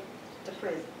straight to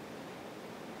prison.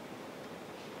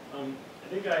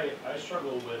 I think I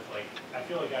struggle with, like, I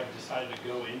feel like I've decided to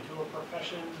go into a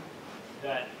profession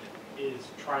that is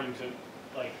trying to,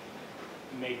 like,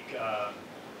 make,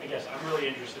 I guess I'm really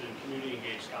interested in community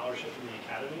engaged scholarship in the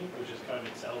academy, which is kind of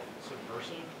itself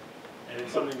subversive. And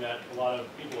it's something that a lot of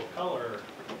people of color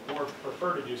more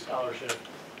prefer to do scholarship,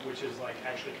 which is like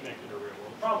actually connected to real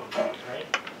world problems, right?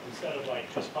 Instead of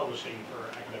like just publishing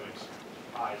for academics'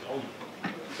 eyes only.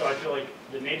 So I feel like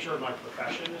the nature of my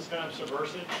profession is kind of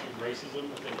subversive to racism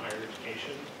within higher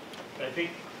education. But I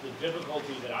think the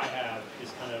difficulty that I have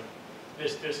is kind of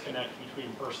this disconnect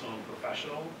between personal and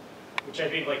professional, which I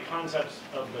think like concepts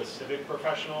of the civic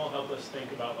professional help us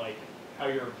think about like how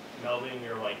you're melding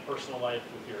your like personal life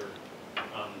with your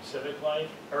civic life,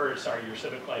 or sorry, your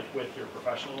civic life with your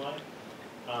professional life.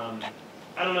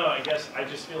 I don't know, I guess I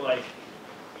just feel like,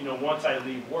 you know, once I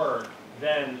leave work,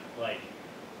 then like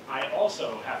I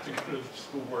also have to go to the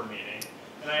school board meeting,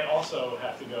 and I also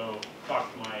have to go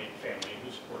talk to my family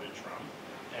who supported Trump,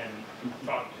 and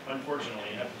unfortunately,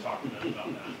 have to talk to them about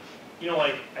that. You know,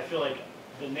 like, I feel like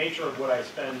the nature of what I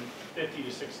spend 50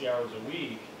 to 60 hours a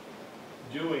week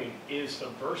doing is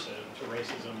subversive to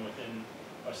racism within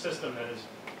a system that has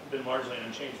been largely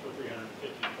unchanged for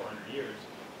 350 to 400 years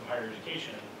of higher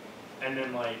education. And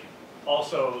then, like,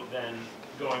 also then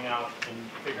going out and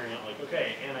figuring out, like,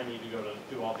 okay, and I need to go to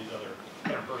do all these other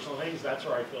kind of personal things. That's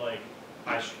where I feel like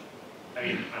I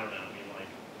mean, I don't know, I mean, like,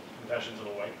 confessions of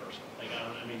a white person. Like,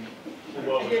 I mean,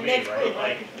 what was me, right?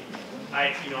 Like,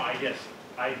 I guess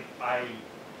I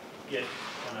get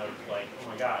kind of like, oh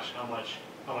my gosh, how much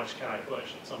can I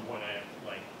push? At some point I have,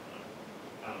 like,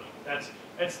 I don't know.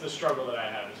 That's the struggle that I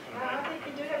have, is kind of I think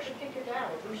you do have to pick your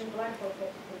battles. Even black folks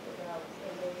have to pick their battles.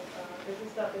 And then, this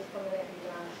is stuff that's coming at you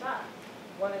nonstop.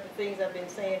 one of the things I've been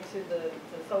saying to the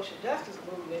social justice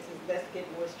movements is let's get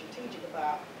more strategic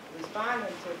about responding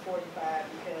to 45,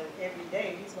 because every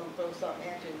day he's going to throw something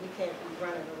at you, and we can't be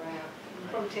running around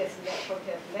protesting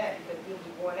that, because we'll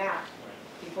be worn out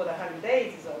before the 100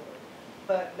 days is over.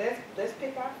 But let's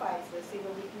pick our fights. Let's see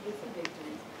where we can get some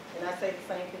victories. And I say the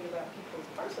same thing about people's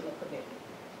personal commitment.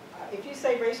 If you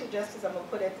say racial justice, I'm going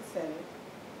to put at the center,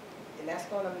 and that's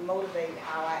going to motivate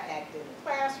how I act in the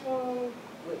classroom,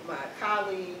 with my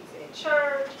colleagues in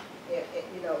church,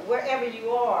 you know, wherever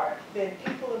you are, then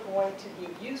people are going to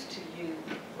get used to you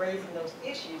raising those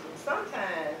issues. And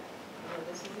sometimes, you know,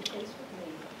 this is the case with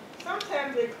me,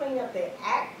 sometimes they clean up their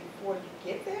act before you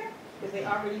get there, because they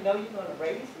already know you're going to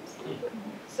raise some stuff.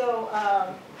 So,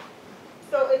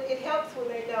 it helps when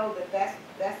they know that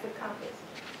that's the compass,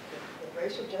 the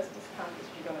racial justice compass.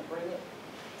 You're going to bring it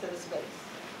to the space.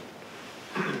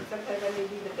 Sometimes that may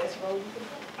be the best role you can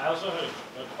play. I also have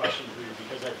a question for you,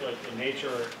 because I feel like the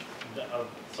nature of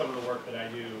some of the work that I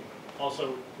do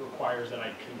also requires that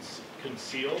I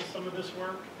conceal some of this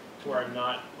work, to where I'm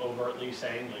not overtly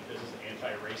saying like this is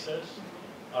anti-racist,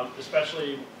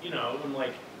 especially, you know, when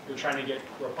like you're trying to get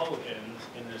Republicans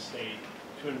in this state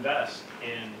to invest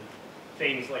in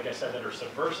things, like I said, that are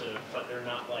subversive, but they're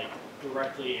not like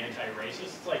directly anti-racist.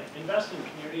 It's like invest in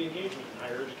community engagement in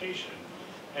higher education.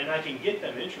 And I can get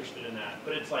them interested in that,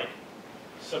 but it's like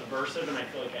subversive, and I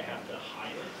feel like I have to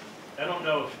hide it. I don't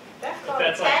know if that's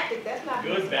like tactic. That's not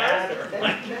good, bad, or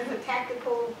that's a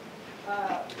tactical.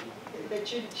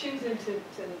 That you're choosing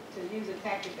to use a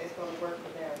tactic that's going to work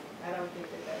for them. I don't think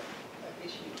that that's an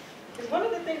issue. Because one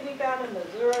of the things we found in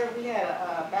Missouri, we had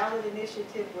a ballot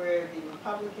initiative where the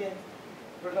Republicans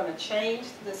were going to change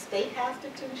the state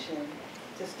constitution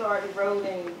to start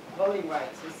eroding voting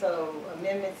rights. And so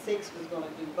Amendment 6 was going to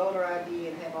do voter ID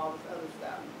and have all this other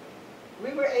stuff.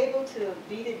 We were able to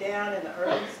beat it down in the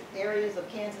urban areas of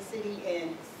Kansas City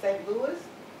and St. Louis,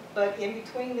 but in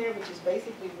between there, which is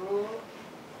basically rural,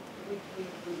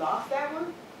 we lost that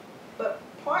one. But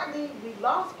partly we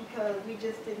lost because we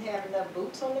just didn't have enough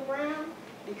boots on the ground,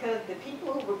 because the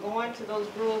people who were going to those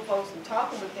rural folks and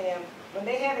talking with them, when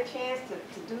they had a chance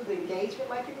to do the engagement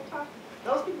like you were talking,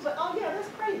 those people said, oh yeah, that's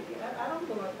crazy, I don't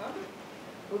go like that.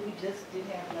 But we just didn't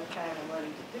have enough time and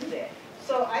money to do that.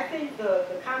 So I think the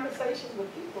conversations with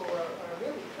people are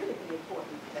really critically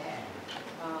important to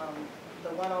have. The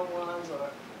one-on-ones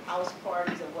or house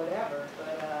parties or whatever.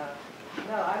 But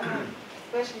no, I don't,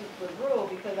 especially with rural,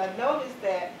 because I noticed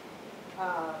that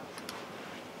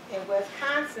in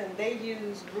Wisconsin, they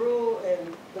use the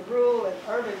rural and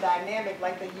urban dynamic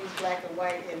like they use black and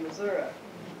white in Missouri.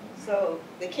 So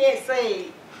they can't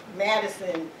say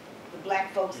Madison, the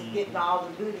black folks are getting all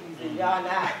the goodies and y'all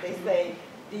not. They say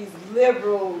these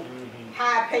liberal,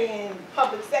 high-paying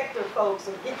public sector folks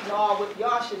are getting all what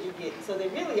y'all should be getting. So they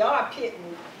really are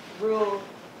pitting rural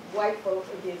white folks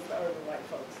against the urban white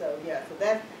folks. So yeah, so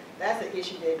that's an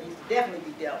issue that needs to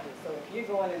definitely be dealt with. So if you're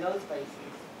going in those places,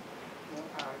 more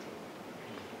power to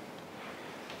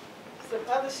you. Some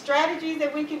other strategies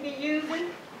that we can be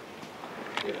using?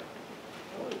 Yeah.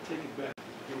 I want to take it back to the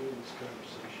beginning of this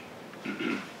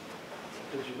conversation.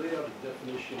 Because you laid out a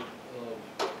definition of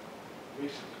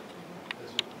racism as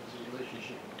a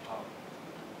relationship with power.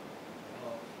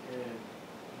 And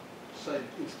cited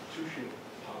institutional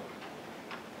power.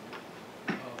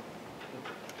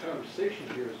 The conversation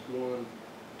here is going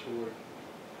toward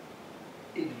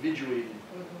individuated,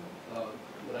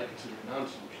 what I consider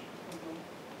non-solution.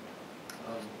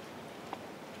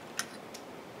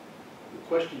 The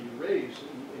question you raise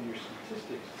in your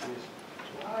statistics is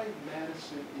why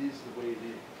Madison is the way it is.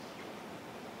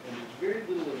 And there's very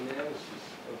little analysis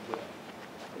of that.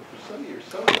 And for some years,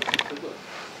 some of us have said, look,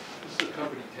 this is a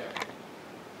company tactic.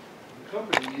 The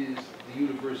company is the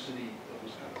University of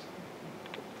Wisconsin.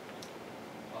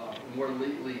 More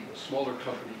lately, a smaller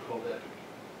company called Epic.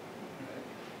 Right?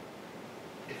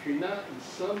 If you're not in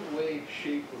some way,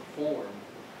 shape, or form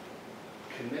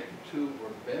connected to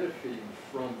or benefiting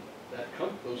from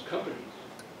those companies,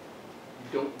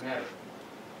 you don't matter.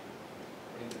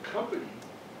 And the company,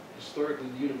 historically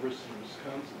the University of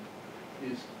Wisconsin,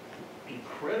 is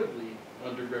incredibly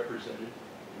underrepresented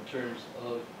in terms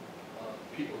of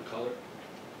people of color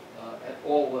at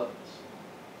all levels.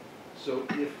 So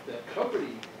if that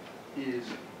company is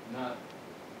not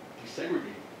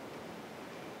desegregated,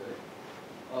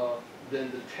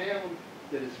 then the town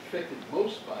that is affected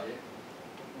most by it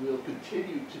will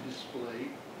continue to display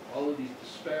all of these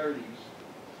disparities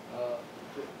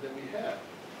that we have.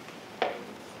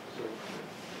 So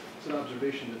it's an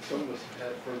observation that some of us have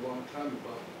had for a long time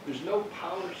about there's no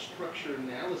power structure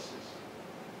analysis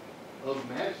of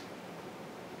Madison.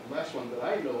 last one that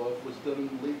I know of was done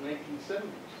in the late 1970s.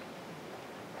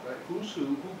 Right? Who's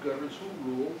who governs,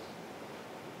 who rules,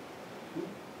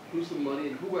 who's the money,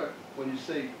 and who are, when you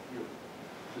say,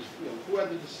 who are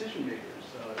the decision makers?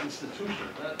 Institutions,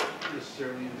 not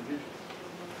necessarily individuals.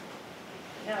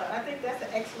 No, I think that's an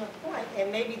excellent point,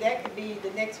 and maybe that could be the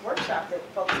next workshop that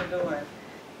folks are doing.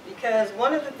 Because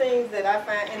one of the things that I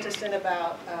find interesting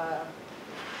about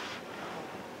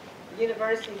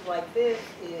universities like this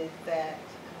is that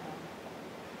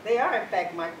they are in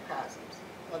fact microcosms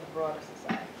of the broader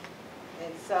society.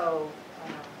 And so,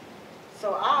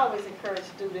 so I always encourage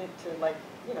students to, like,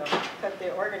 cut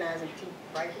their organizing teeth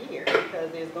right here,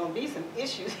 because there's going to be some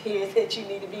issues here that you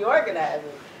need to be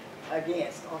organizing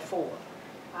against or for.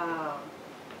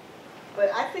 But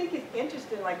I think it's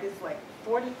interesting, like it's like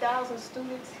 40,000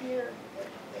 students here.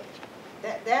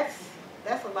 That's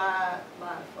a lot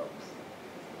of folks.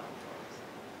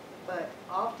 But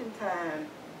oftentimes,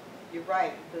 you're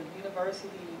right, the university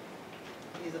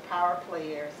is a power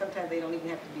player. Sometimes they don't even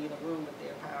have to be in a room, but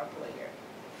they're a power player.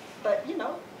 But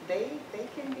they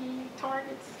can be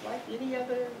targets like any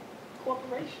other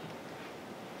corporation.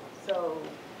 So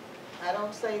I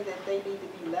don't say that they need to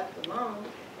be left alone.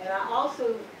 And I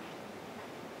also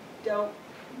don't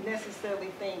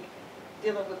necessarily think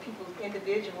dealing with people's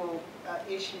individual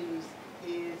issues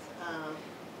is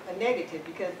a negative,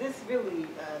 because this really,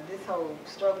 this whole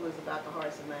struggle is about the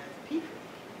hearts and minds of people.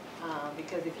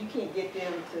 Because if you can't get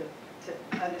them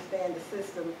to understand the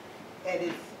system at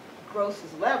its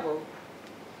grossest level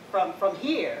from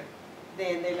here,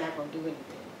 then they're not going to do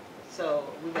anything. So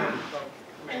we got to do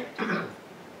both.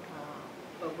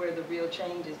 But where the real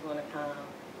change is going to come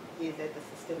is at the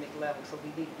systemic level. So we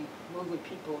need to be moving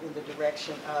people in the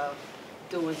direction of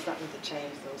doing something to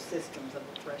change those systems of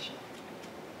oppression.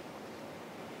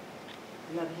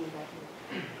 Another hand back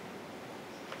here.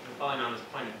 Following on this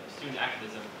point of student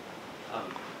activism,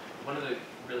 one of the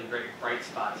really great bright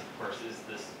spots, of course, is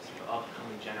this sort of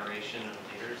upcoming generation of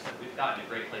leaders that we've got. And a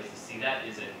great place to see that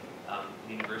is in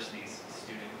the university's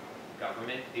student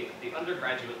government. The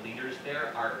undergraduate leaders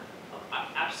there are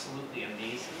absolutely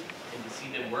amazing, and to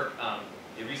see them work.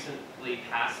 They recently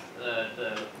passed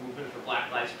the Movement for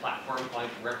Black Lives platform, calling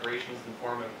for reparations in the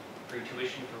form of free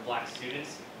tuition for black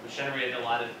students, which generated a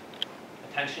lot of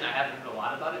attention. I haven't heard a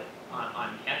lot about it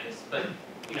on campus, but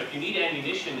if you need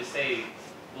ammunition to say,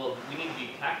 well, we need to be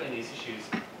tackling these issues,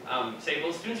 say,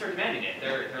 well, students are demanding it.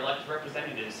 Their elected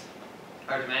representatives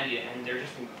are demanding it, and they're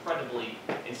just incredibly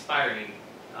inspiring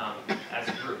as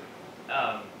a group.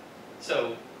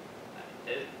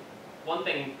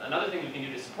 Another thing we can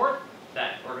do to support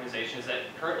that organization is that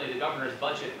currently the governor's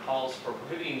budget calls for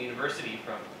prohibiting the university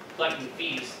from collecting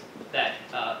fees that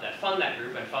fund that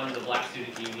group and fund the Black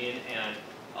Student Union and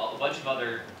a bunch of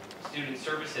other student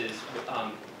services,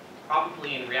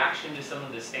 probably in reaction to some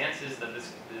of the stances that the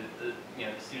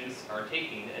students are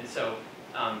taking. And so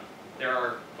there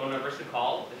are phone numbers to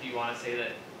call if you want to say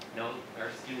that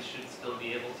our students should still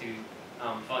be able to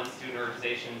fund student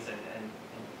organizations and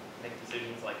make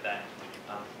decisions like that.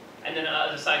 And then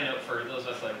as a side note for those of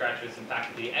us that are graduates and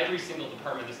faculty, every single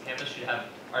department of this campus should have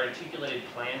our articulated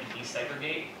plan to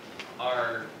desegregate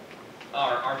our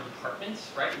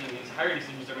departments, right? I mean, these hiring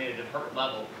decisions are made at a department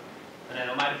level, and I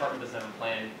know my department doesn't have a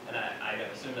plan, and I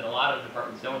assume that a lot of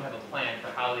departments don't have a plan for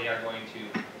how they are going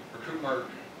to recruit more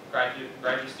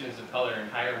graduate students of color and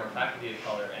hire more faculty of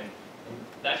color, and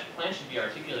that plan should be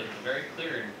articulated very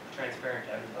clear and transparent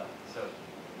to everybody. So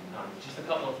just a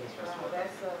couple of things for us to work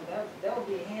on. That would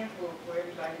be a handful for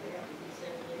everybody to have a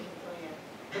desegregation plan.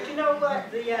 But you know what?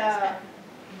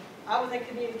 I was in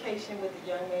communication with the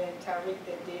young man, Tariq,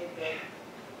 that did that.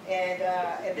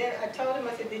 And then I told him,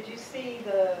 I said, did you see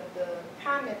the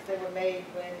comments that were made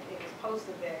when it was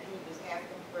posted that he was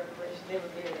asking for reparations? They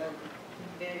were very ugly,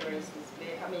 very racist,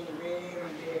 very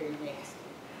nasty.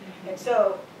 And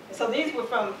so these were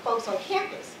from folks on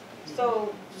campus.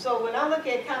 So when I look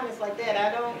at comments like that,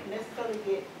 I don't necessarily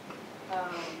get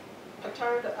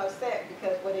perturbed or upset,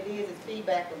 because what it is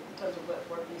feedback in terms of what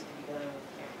work needs to be done with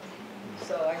campus.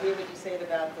 So I hear what you said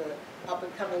about the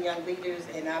up-and-coming young leaders,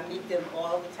 and I meet them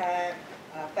all the time.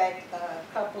 In fact, a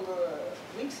couple of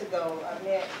weeks ago, I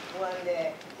met one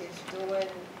that is doing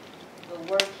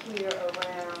the work here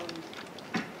around,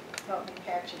 help me,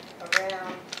 Patrick,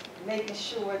 around making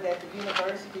sure that the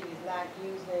university is not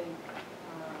using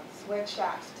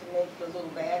sweatshops to make the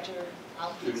little badger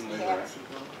outfits. Student Labor Action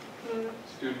Program?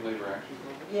 Student Labor Action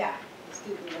Program? Yeah, the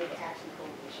Student Labor Action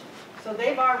Coalition. So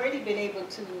they've already been able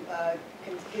to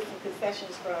get some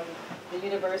concessions from the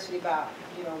university about,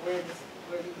 where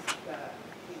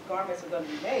these garments are gonna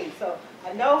be made. So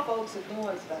I know folks are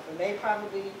doing stuff, and they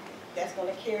probably, that's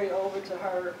gonna carry over to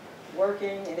her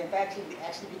working, and in fact, she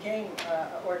actually became an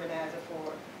organizer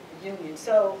for the union.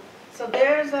 So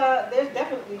there's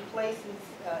definitely places,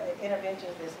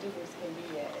 interventions that students can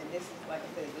be at, and this is, like I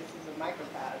said, this is a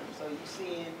microcosm. So you're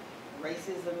seeing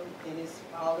racism in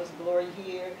all its glory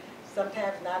here,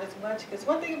 sometimes not as much, because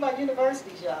one thing about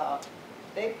universities, y'all,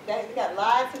 they got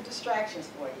lots of distractions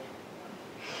for you.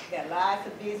 They got lots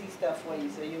of busy stuff for you,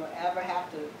 so you don't ever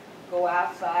have to go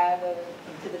outside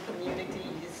into the community.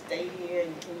 You just stay here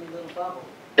in your little bubble.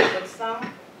 But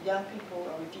some young people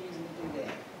are refusing to do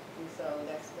that, and so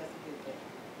that's a good thing.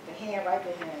 The hand right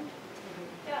behind you.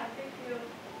 Yeah, thank you.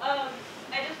 I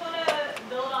just want to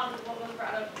build on what was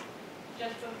brought up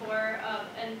just before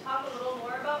and talk a little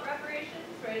more about reparations,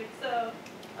 right? So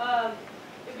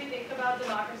if we think about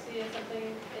democracy as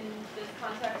something in this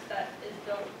context that is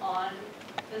built on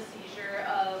the seizure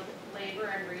of labor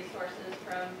and resources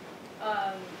from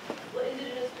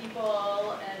indigenous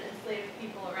people and enslaved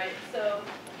people, right? So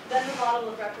then the model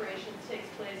of reparations takes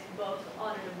place both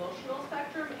on an emotional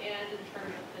spectrum and in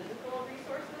terms of physical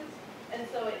resources. And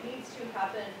so it needs to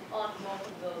happen on both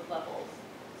of those levels.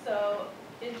 So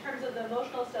in terms of the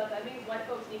emotional stuff, that means white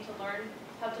folks need to learn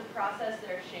how to process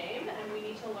their shame, and we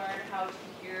need to learn how to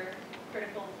hear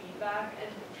critical feedback. And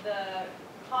the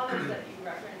comments that you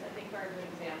referenced, I think, are a good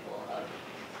example of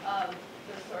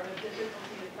the sort of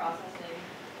difficulty of processing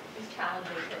these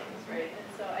challenging things, right? And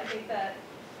so I think that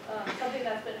something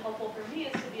that's been helpful for me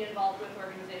is to be involved with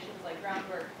organizations like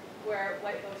Groundwork, where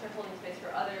white folks are holding space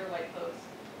for other white folks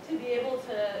to be able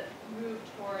to move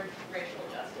toward racial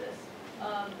justice.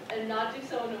 And not do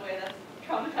so in a way that's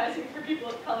traumatizing for people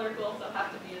of color who also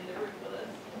have to be in the room with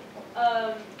us.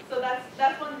 So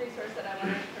that's one resource that I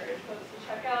want to encourage folks to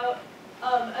check out.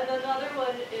 And then another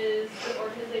one is the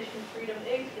organization Freedom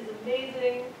Inc. is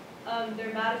amazing.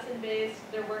 They're Madison-based.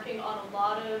 They're working on a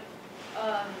lot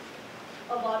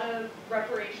of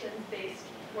reparations-based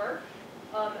work,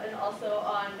 and also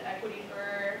on equity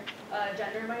for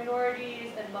gender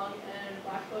minorities and Hmong and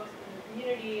Black folks in the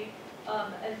community.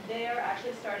 And they are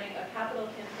actually starting a capital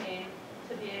campaign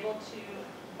to be able to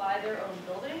buy their own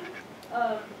building.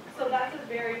 So that's a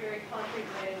very, very concrete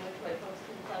way in which white folks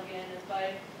can plug in, is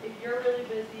by, if you're really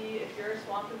busy, if you're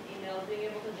swamped with emails, being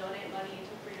able to donate money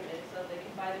to Freedom Inc. so that they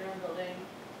can buy their own building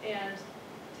and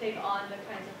take on the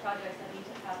kinds of projects that need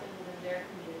to happen within their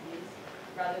communities,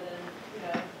 rather than,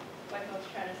 white folks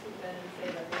trying to swoop in and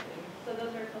save everything. So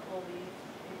those are a couple of these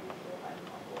maybe people find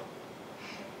helpful.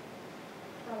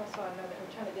 I saw another,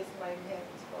 I'm trying to get somebody who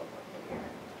hasn't spoken up here.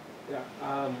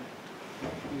 Yeah,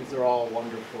 these are all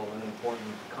wonderful and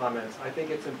important comments. I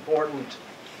think it's important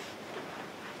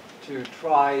to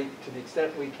try, to the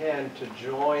extent we can, to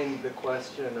join the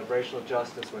question of racial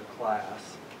justice with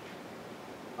class.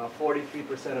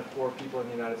 43% of poor people in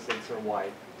the United States are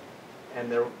white,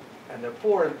 and they're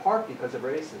poor in part because of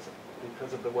racism,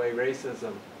 because of the way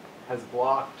racism has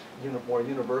blocked more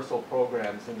universal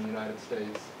programs in the United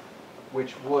States,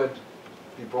 which would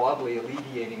be broadly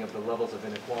alleviating of the levels of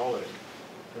inequality.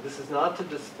 Now, this is not to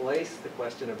displace the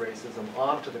question of racism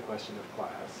onto the question of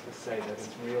class, to say that it's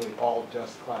really all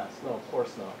just class. No, of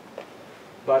course not.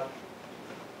 But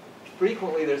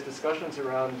frequently there's discussions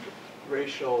around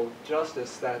racial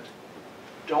justice that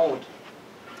don't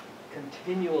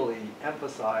continually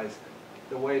emphasize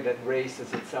the way that race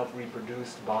is itself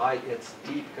reproduced by its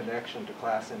deep connection to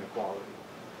class inequality.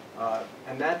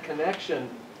 And that connection,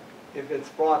 if it's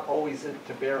brought always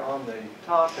to bear on the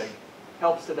topic,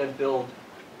 helps to then build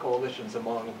coalitions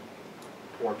among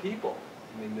poor people.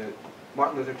 I mean,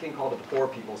 Martin Luther King called it the Poor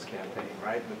People's Campaign,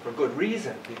 right? And for good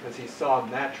reason, because he saw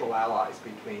natural allies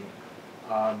between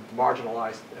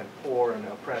marginalized and poor and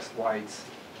oppressed whites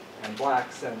and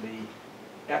blacks, and the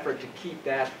effort to keep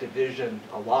that division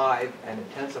alive and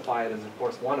intensify it is, of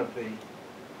course, one of the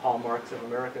hallmarks of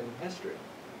American history.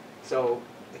 So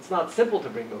it's not simple to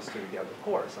bring those two together, of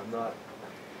course,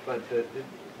 but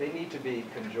they need to be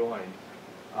conjoined.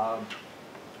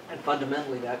 And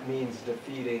fundamentally that means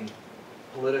defeating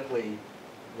politically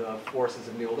the forces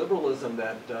of neoliberalism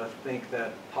that think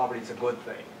that poverty is a good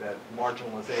thing, that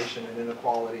marginalization and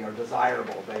inequality are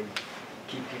desirable. They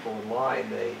keep people in line.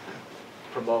 They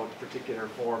promote particular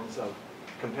forms of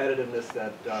competitiveness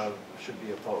that should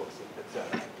be opposed,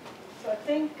 etc. So I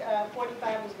think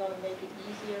 45 is going to make it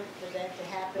easier for that to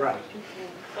happen, right, when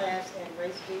people, class, and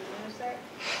race do intersect.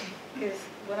 Because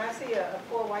when I see a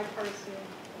poor white person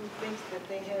who thinks that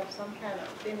they have some kind of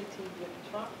affinity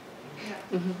with Trump,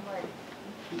 I'm like,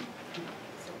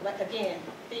 so, again,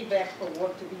 feedback for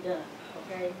work to be done,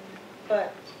 okay?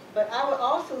 But I would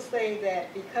also say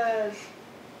that because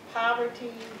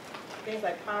poverty, things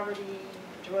like poverty,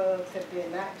 drugs have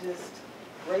been not just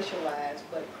racialized,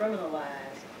 but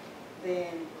criminalized,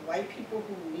 then white people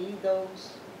who need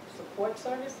those support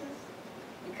services,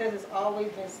 because it's always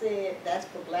been said that's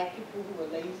for black people who are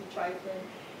lazy, trifling,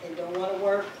 and don't want to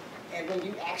work, and when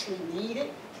you actually need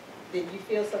it, then you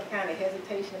feel some kind of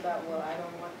hesitation about, well, I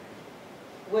don't want,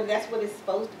 well, that's what it's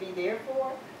supposed to be there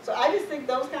for. So I just think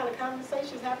those kind of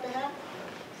conversations have to happen.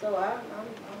 So I'm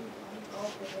all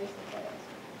for race and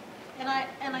class.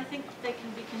 And I think they can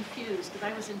be confused.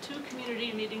 Because I was in 2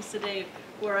 community meetings today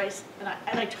where I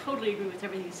totally agree with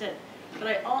everything you said, but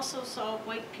I also saw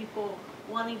white people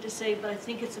wanting to say, but I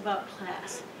think it's about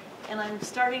class. And I'm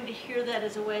starting to hear that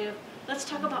as a way of, let's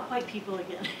talk about white people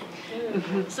again.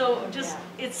 So just,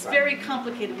 it's very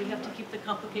complicated. We have to keep the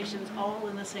complications all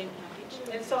in the same package.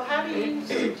 And so how do you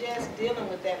suggest dealing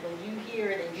with that when you hear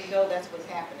it and you know that's what's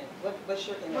happening? What's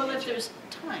your intervention? Well, if there's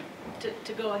time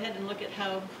to go ahead and look at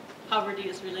how poverty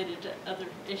is related to other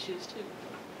issues too.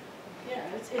 Yeah,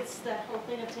 it's that whole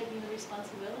thing of taking the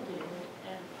responsibility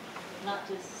and not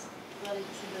just letting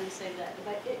somebody say that.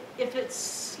 If it's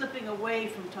slipping away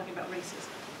from talking about racism.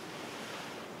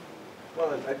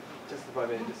 Well, and just if I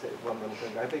may just say one little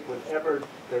thing, I think whenever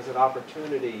there's an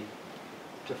opportunity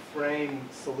to frame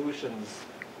solutions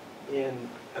in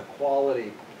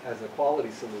equality as equality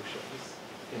solutions,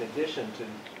 in addition to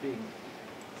being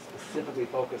specifically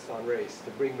focused on race,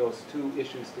 to bring those 2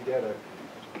 issues together,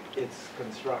 it's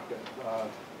constructive.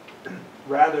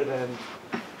 Rather than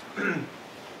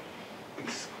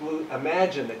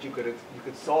imagine that you could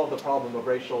solve the problem of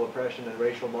racial oppression and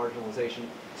racial marginalization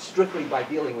strictly by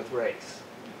dealing with race.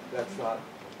 That's not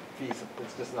feasible.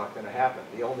 It's just not going to happen.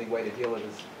 The only way to deal with it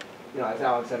is, you know, as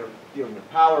Alan said, dealing with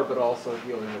power, but also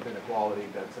dealing with inequality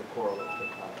that's a correlate to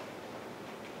power.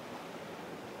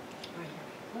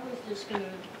 I was just going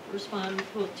to respond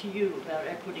both to you about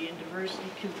equity and diversity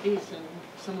committees and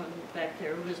someone back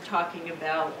there who was talking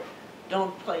about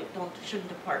shouldn't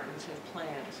departments have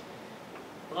plans.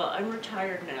 Well, I'm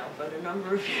retired now, but a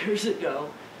number of years ago,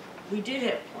 we did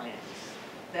have plans.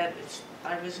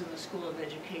 I was in the School of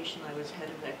Education, I was head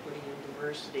of equity and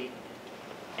diversity.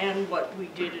 And what we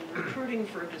did in recruiting,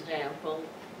 for example,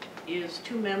 is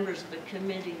 2 members of the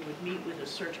committee would meet with a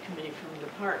search committee from the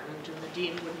department, and the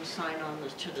dean wouldn't sign on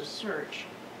to the search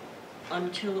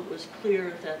until it was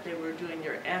clear that they were doing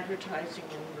their advertising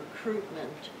and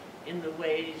recruitment in the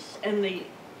ways, and the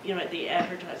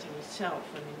advertising itself,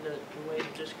 I mean, the way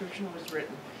the description was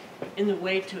written, in the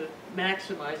way to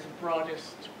maximize the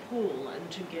broadest pool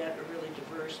and to get a really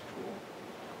diverse pool.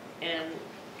 And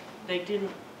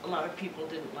a lot of people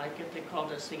didn't like it. They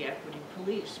called us the equity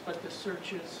police, but the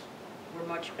searches were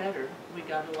much better. We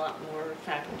got a lot more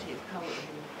faculty of color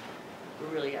who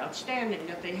were really outstanding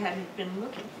that they hadn't been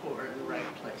looking for in the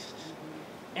right places.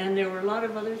 And there were a lot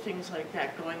of other things like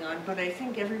that going on, but I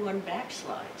think everyone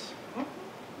backslides.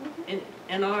 And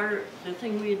the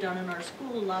thing we had done in our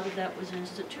school, a lot of that was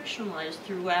institutionalized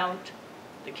throughout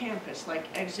the campus, like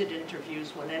exit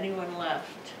interviews when anyone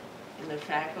left in the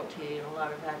faculty and a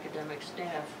lot of academic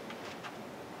staff.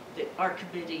 Our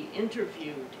committee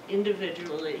interviewed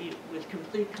individually with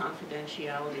complete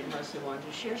confidentiality unless they wanted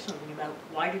to share something about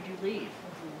why did you leave.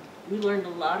 We learned a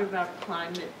lot about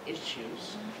climate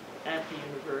issues at the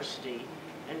university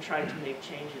and tried to make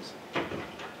changes.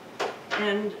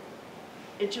 And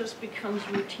it just becomes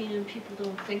routine and people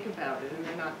don't think about it and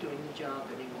they're not doing the job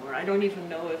anymore. I don't even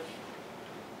know if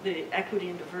the equity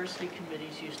and diversity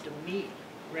committees used to meet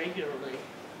regularly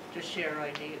to share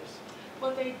ideas.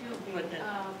 Well, they do.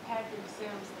 Patrick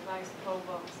Sims, the vice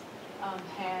provost,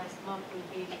 has monthly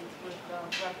meetings with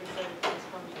representatives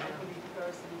from the equity and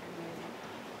diversity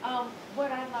committee.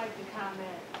 What I'd like to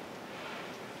comment,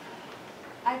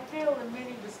 I feel in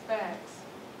many respects,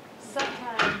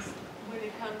 sometimes when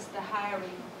it comes to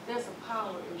hiring, there's a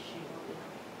power issue.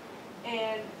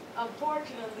 And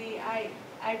unfortunately,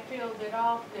 I feel that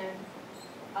often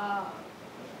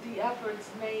the efforts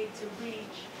made to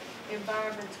reach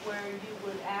environments where you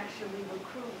would actually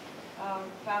recruit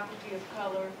faculty of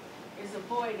color is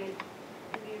avoided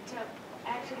in the attempt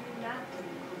actually not to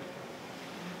recruit.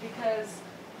 Because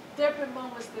there have been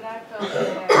moments that I felt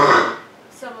that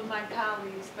some of my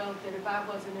colleagues felt that if I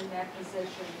wasn't in that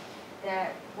position,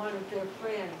 that one of their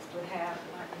friends would have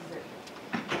my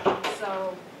position.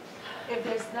 So if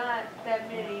there's not that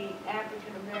many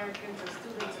African Americans or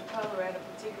students of color at a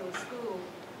particular school,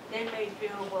 they may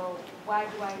feel, well, why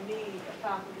do I need a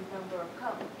faculty member of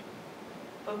color?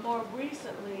 But more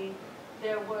recently,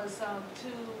 there was 2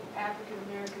 African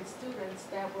American students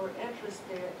that were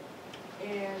interested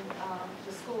in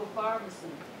the School of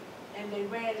Pharmacy, and they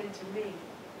ran into me.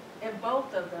 And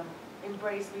both of them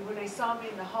embraced me. When they saw me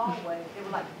in the hallway, they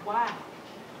were like, wow,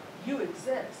 you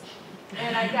exist.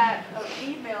 And I got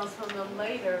emails from them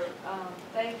later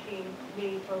thanking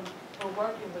me for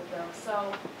working with them.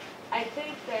 So I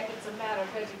think that it's a matter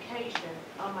of education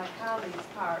on my colleagues'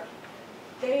 part.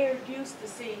 They're used to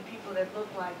seeing people that look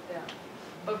like them.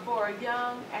 But for a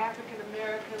young African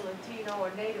American, Latino,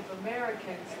 or Native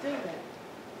American student,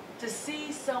 to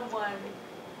see someone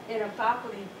in a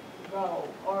faculty role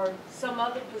or some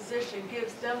other position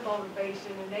gives them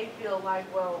motivation, and they feel like,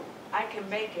 well, I can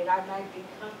make it, I might be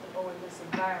comfortable in this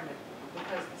environment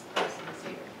because this person is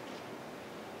here.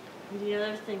 And the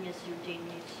other thing is your dean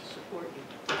needs to support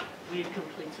you. We have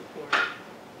complete support.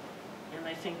 And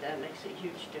I think that makes a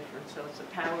huge difference. So it's a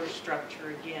power structure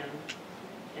again,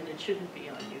 and it shouldn't be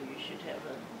on you. You should have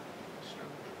a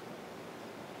strong.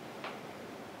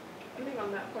 I think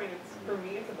on that point, for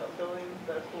me, it's about building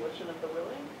the coalition of the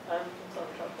willing. I'm from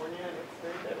Southern California, and it's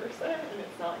very diverse there, and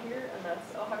it's not here, and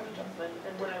that's a hard adjustment.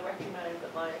 And when I recognize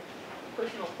that my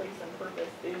personal place and purpose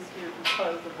is here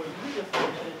because of what you just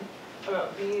mentioned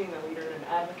about being a leader and an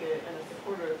advocate and a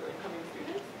supporter of the incoming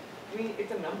students,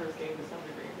 it's a numbers game to some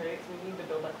degree, right? So we need to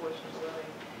build that coalition of the willing,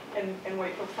 and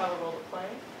white folks have a role to play.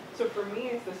 So for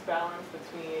me, it's this balance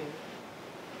between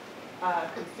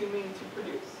consuming to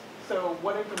produce. So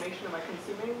what information am I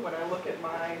consuming when I look at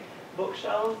my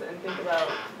bookshelves and think about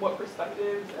what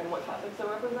perspectives and what topics are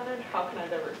represented? How can I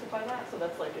diversify that? So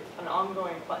that's like, it's an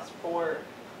ongoing quest for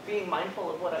being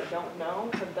mindful of what I don't know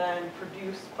to then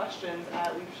produce questions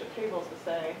at leadership tables to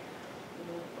say,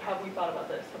 have we thought about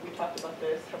this? Have we talked about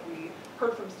this? Have we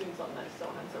heard from students on this? So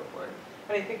on and so forth.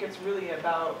 And I think it's really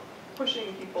about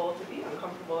pushing people to be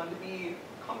uncomfortable and to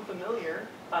become familiar,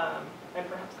 and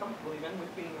perhaps comfortable even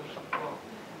with being uncomfortable,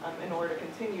 in order to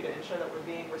continue to ensure that we're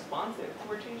being responsive to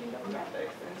our changing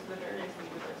demographics and to the various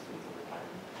needs of our students over time.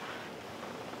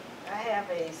 I have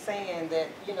a saying that,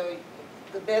 you know,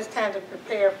 the best time to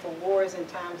prepare for war is in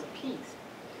times of peace.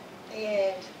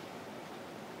 And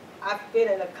I've been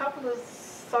in a couple of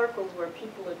circles where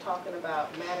people are talking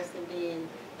about Madison being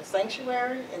a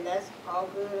sanctuary, and that's all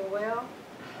good and well,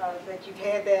 that you've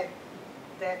had that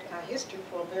history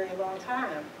for a very long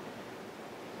time.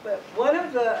 But one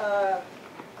of the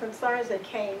concerns that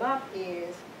came up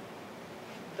is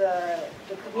the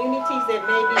communities that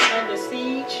may be under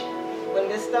siege when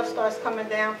this stuff starts coming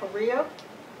down for real.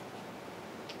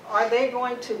 Are they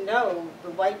going to know the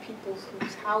white people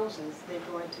whose houses they're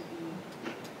going to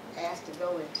be asked to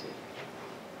go into?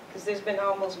 Because there's been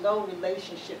almost no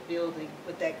relationship building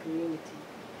with that community,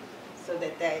 so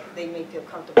that they may feel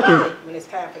comfortable when it's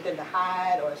time for them to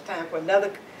hide, or it's time for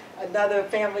another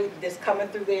family that's coming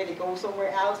through there to go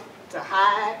somewhere else to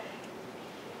hide.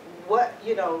 What,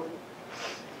 you know,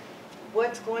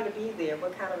 what's going to be there?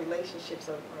 What kind of relationships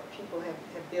are people have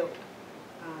built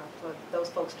for those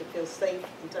folks to feel safe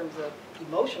in terms of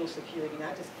emotional security,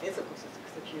 not just physical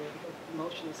security, but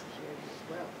emotional security as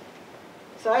well.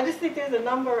 So I just think there's a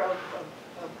number of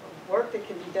work that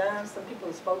can be done. Some people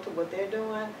have spoke to what they're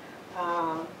doing.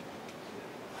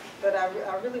 But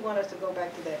I really want us to go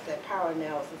back to that power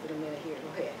analysis in a minute here.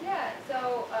 Go ahead. Yeah,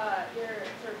 so your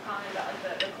sort of comment about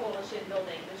like the coalition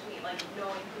building between like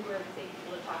knowing who are the safe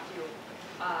people to talk to,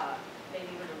 maybe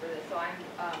remember this. So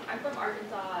I'm from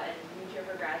Arkansas and moved here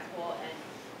for grad school and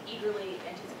eagerly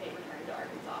anticipate returning to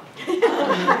Arkansas.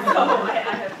 So I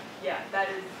have, yeah,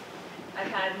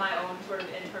 I've had my own sort of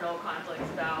internal conflicts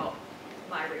about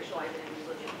my racial identity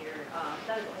living here.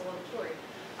 That is a whole other story.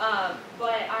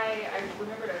 But I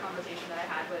remembered a conversation that I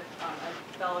had with a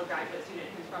fellow graduate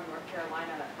student who's from North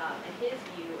Carolina, and his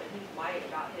view, and he's white,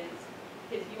 about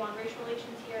his view on race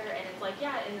relations here. And it's like,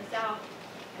 yeah, in the South,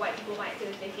 white people might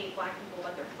say that they hate black people,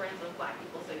 but they're friends with black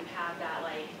people, so you have that,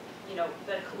 like, you know,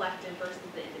 the collective versus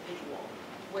the individual.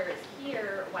 Whereas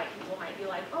here, white people might be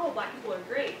like, oh, black people are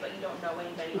great, but you don't know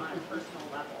anybody on a personal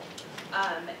level.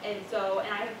 And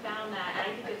I have found that, and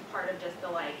I think it's part of just the,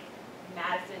 like,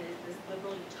 Madison is this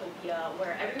liberal utopia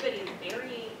where everybody is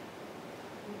very,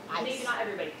 maybe not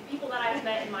everybody, the people that I've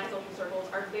met in my social circles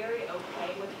are very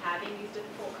okay with having these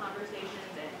difficult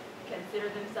conversations and consider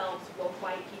themselves woke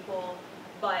white people,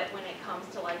 but when it comes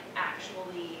to like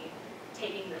actually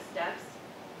taking the steps,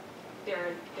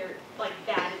 they're like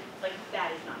that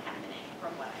is not happening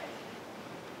from what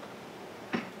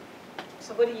I've.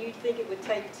 So what do you think it would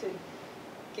take to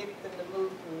get them to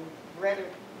move from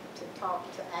rhetoric to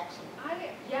talk to action?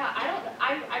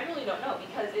 I really don't know,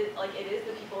 because it is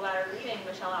the people that are reading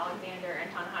Michelle Alexander and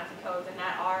Ta-Nehisi Coates and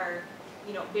that are,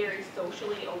 you know, very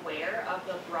socially aware of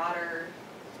the broader,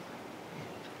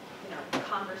 you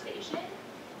conversation.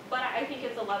 But I think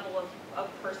it's a level of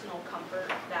personal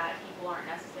comfort that people aren't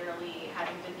necessarily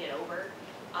having to get over,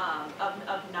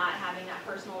 of not having that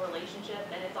personal relationship.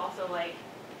 And it's also like,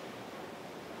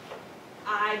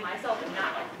 I myself am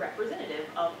not like representative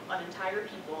of an entire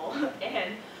people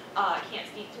and can't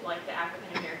speak to like the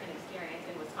African American experience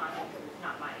in Wisconsin because it's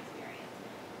not my experience.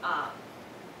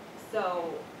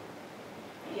 So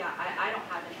yeah, I don't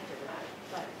have an answer to that.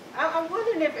 But I'm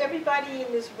wondering if everybody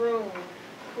in this room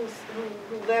who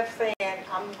left saying,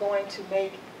 I'm going to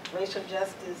make racial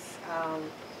justice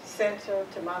center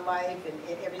to my life and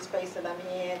in every space that I'm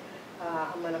in,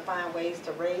 I'm going to find ways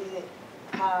to raise it.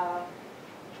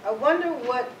 I wonder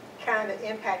what kind of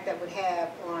impact that would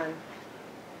have on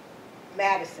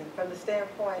Madison from the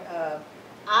standpoint of,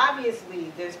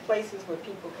 obviously there's places where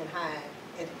people can hide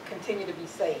and continue to be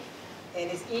safe. And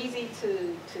it's easy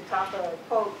to talk or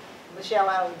quote Michelle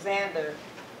Alexander,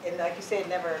 and like you said,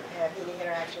 never have any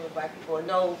interaction with black people or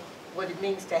know what it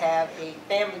means to have a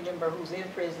family member who's in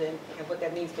prison and what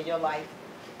that means for your life.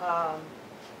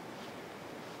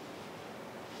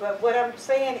 But what I'm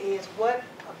saying is, what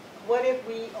if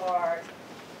we are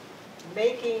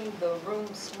making the room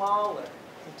smaller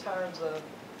in terms of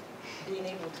being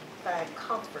able to find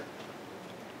comfort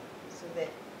so that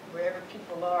wherever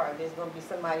people are, there's going to be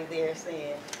somebody there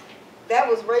saying, that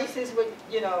was racist with,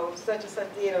 such and such,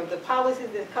 the policies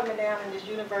that's coming down in this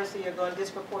university are going to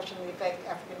disproportionately affect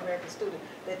African American students,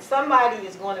 that somebody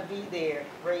is going to be there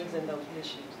raising those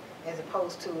issues as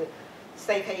opposed to a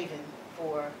safe haven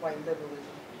for white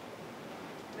liberalism.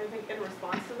 And I think in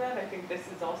response to that, I think this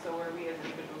is also where we as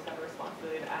individuals have a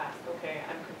responsibility to ask, okay,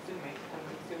 I'm consuming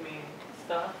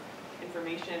stuff,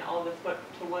 information, all of this, but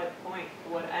to what point,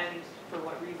 to what end, for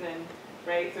what reason,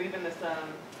 right? So even this,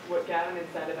 what Gavin had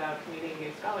said about community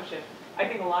engaged scholarship, I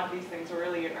think a lot of these things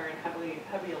really are in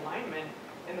heavy alignment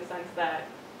in the sense that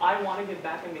I want to give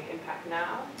back and make impact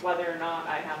now, whether or not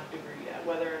I have a degree yet,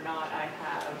 whether or not I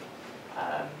have,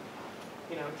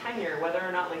 tenure, whether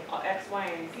or not like X, Y,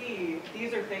 and Z.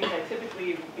 These are things I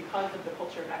typically, because of the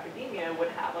culture of academia, would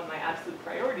have on my absolute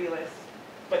priority list.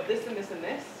 But this and this and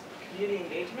this, community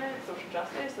engagement, social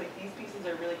justice, like these pieces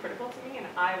are really critical to me, and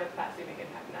I have a capacity to make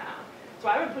impact now. So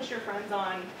I would push your friends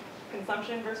on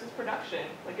consumption versus production.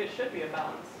 Like it should be a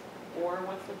balance. Or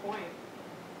what's the point?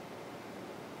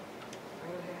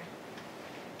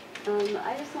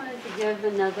 I just wanted to give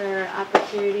another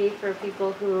opportunity for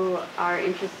people who are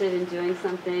interested in doing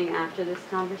something after this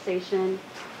conversation.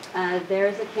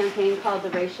 There's a campaign called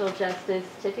the Racial Justice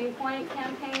Tipping Point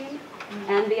campaign,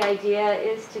 and the idea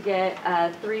is to get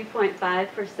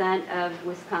 3.5% of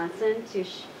Wisconsin to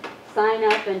sign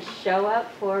up and show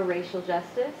up for racial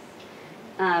justice.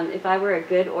 If I were a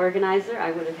good organizer,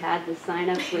 I would have had the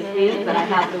sign-ups with me, but I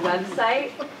have the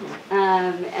website.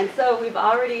 And so we've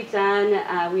already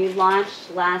done, we launched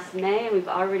last May, and we've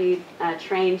already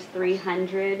trained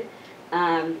 300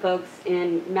 folks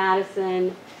in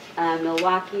Madison,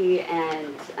 Milwaukee,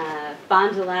 and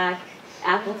Fond du Lac,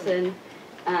 Appleton.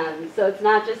 So it's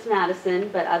not just Madison,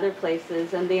 but other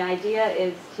places. And the idea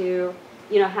is to,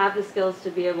 have the skills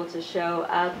to be able to show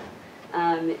up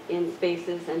in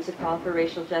spaces and to call for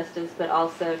racial justice, but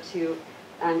also to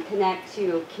connect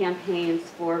to campaigns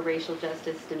for racial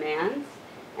justice demands.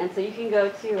 And so you can go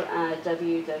to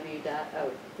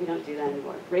we don't do that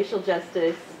anymore,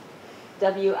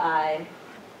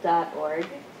 racialjusticewi.org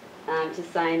to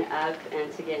sign up and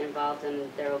to get involved,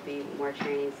 and there will be more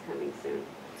trainings coming soon.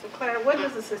 So Claire, what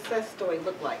does a success story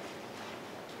look like?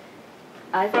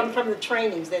 From the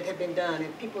trainings that have been done,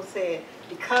 and people said,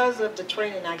 because of the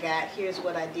training I got, here's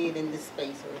what I did in this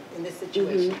space or in this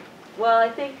situation. Mm-hmm. Well, I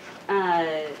think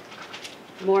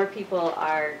more people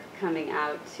are coming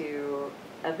out to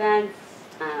events.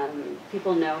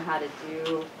 People know how to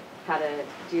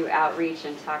do outreach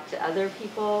and talk to other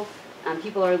people.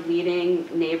 People are leading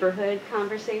neighborhood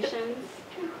conversations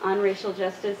on racial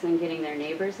justice and getting their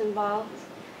neighbors involved.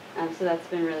 So that's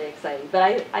been really exciting.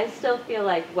 But I still feel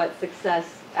like what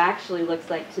success actually looks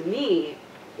like to me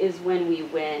is when we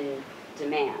win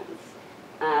demands.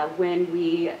 When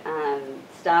we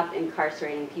stop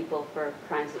incarcerating people for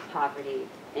crimes of poverty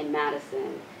in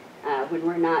Madison. When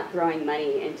we're not throwing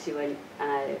money into a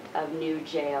new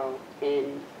jail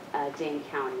in Dane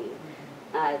County.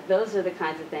 Those are the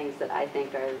kinds of things that I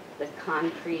think are the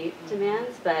concrete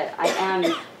demands, but I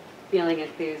am feeling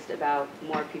enthused about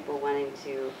more people wanting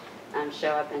to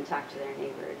show up and talk to their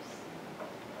neighbors.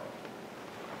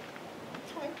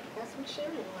 Okay, got some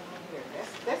sharing going on here.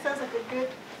 That sounds like a good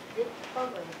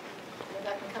program. Maybe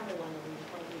I can come to one of these.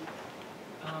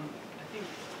 I think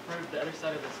for the other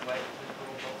side of this white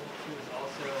political bubble too is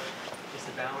also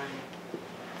disavowing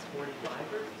sporty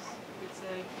fibers, you could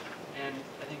say. And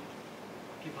I think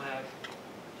people have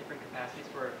different capacities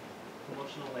for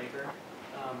emotional labor.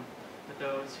 But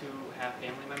those who have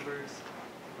family members,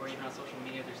 or even on social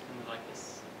media, there's been like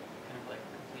this kind of like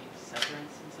complete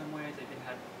severance in some ways. I've even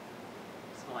had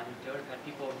a small anecdote. I've had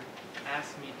people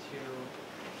ask me to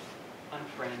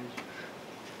unfriend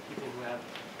people who have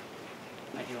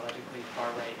ideologically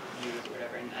far-right views or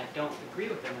whatever, and I don't agree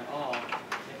with them at all.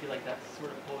 I feel like that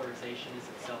sort of polarization is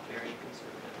itself very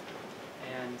conservative.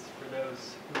 And for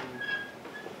those who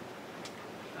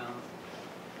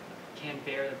can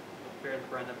bear the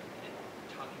brunt of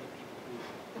talking to people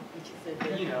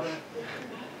who, you know,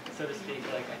 so to speak,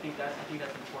 like I think that's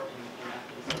important. And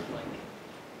after this sort of like,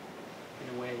 in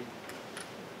a way,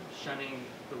 shunning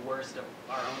the worst of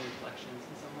our own reflections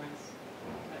in some ways.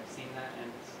 I've seen that,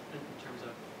 and in terms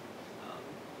of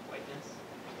whiteness,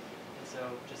 and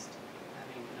so just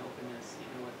having an openness,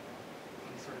 even with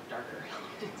these sort of darker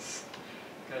elements,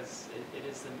 because it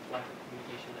is the lack of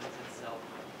communication that is itself,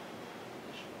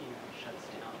 you know, shuts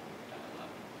down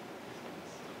dialogue.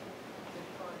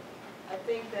 I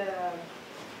think that,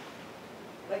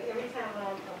 like every time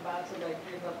I'm about to like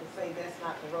give up and say that's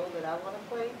not the role that I want to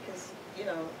play, because you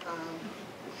know,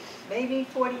 maybe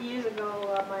 40 years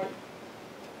ago, a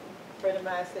friend of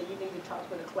mine said you need to talk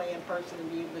with a Klan person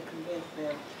and be able to convince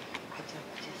them. I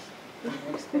just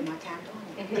don't spend my time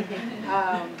doing it.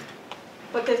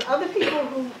 But there's other people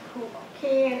who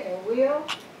can and will.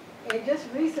 And just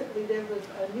recently there was,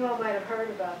 you all might have heard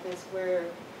about this, where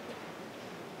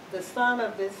the son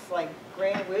of this like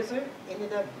grand wizard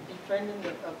ended up befriending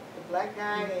the black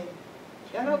guy. And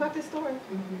y'all know about this story?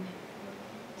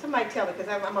 Somebody tell it, because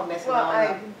I'm gonna mess it all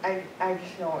up. I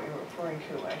just know what you're referring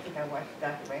to. I think I watched a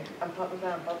documentary. It was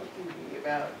on public TV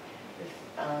about this.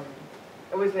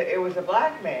 It was a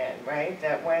black man, right,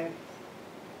 that went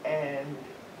and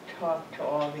talked to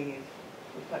all these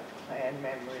Klan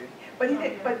members. But he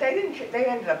did. But they didn't. They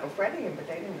ended up befriending him, but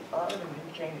they didn't. A lot of them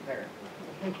didn't change their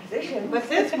position. But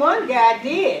this one guy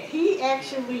did. He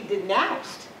actually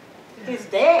denounced his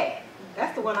dad.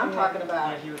 That's the one I'm talking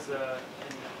about. Yeah, he was in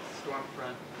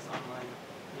Stormfront, this online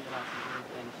neo-Nazi group,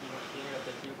 and he ended up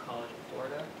at Duke College in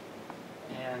Florida.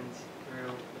 And through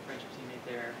the friendships he made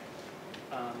there,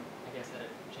 I guess that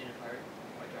changed his heart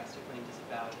quite drastically and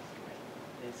disavowed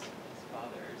his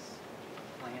father's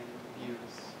Klan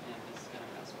views and his kind of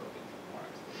outspoken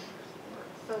remarks.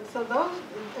 So those,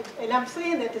 and I'm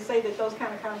saying that to say that those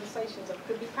kind of conversations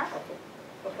could be powerful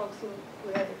for folks who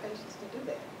have the patience to do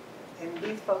that. And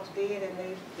these folks did, and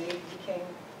they became,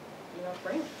 you know,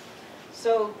 friends.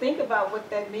 So think about what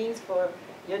that means for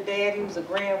your dad, who's a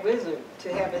grand wizard,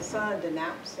 to have his son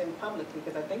denounce him publicly,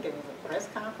 because I think it was a press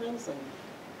conference and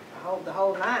the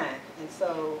whole nine. And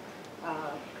so,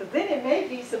 because then it may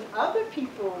be some other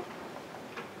people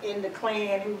in the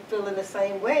Klan who feel in the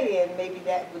same way, and maybe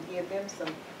that would give them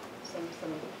some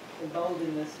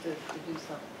emboldenedness to do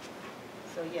something.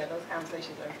 So yeah, those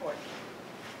conversations are important.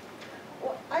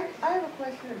 Well, I have a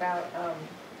question about,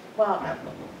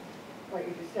 what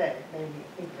you just said made me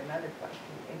think of another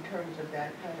question in terms of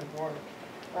that kind of work.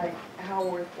 Like, how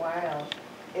worthwhile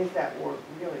is that work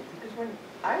really? Because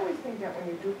I always think that when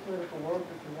you do political work,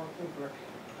 if you're working for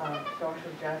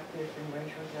social justice and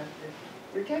racial justice,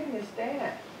 you're taking a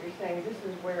stand. You're saying, this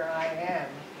is where I am.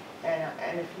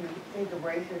 And if you think of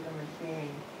racism as being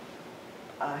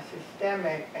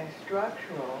systemic and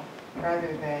structural,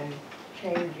 rather than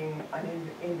changing an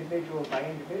individual by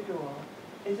individual,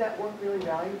 is that work really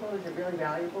valuable? Is it really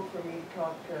valuable for me to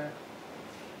talk to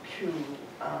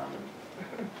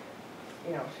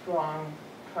you know, strong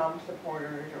Trump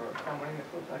supporters or someone in the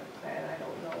Ku Klux Klan? I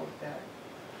don't know if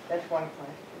that's one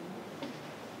question.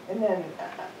 And then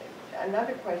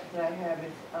another question I have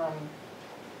is,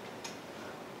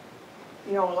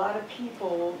 you know, a lot of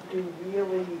people do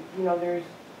really, you know, there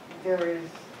is,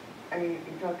 I mean,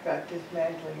 you talked about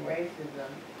dismantling racism,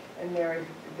 and there is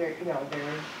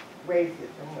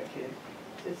racism, which is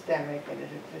systemic and has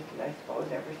existed, I suppose,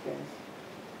 ever since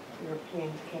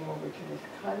Europeans came over to this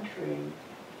country,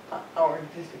 or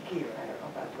existed here. I don't know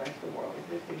about the rest of the world.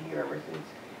 Existed here ever since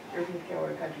Europeans came over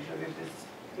to the country. So there's this,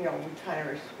 you know, we kind of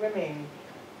are swimming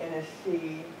in a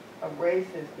sea of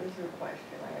racism. This is a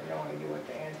question. I have no idea what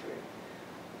the answer is.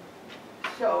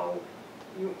 So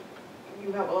you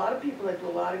have a lot of people that do a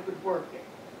lot of good work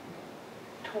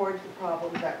towards the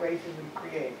problems that racism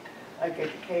creates, like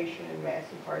education and mass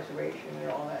incarceration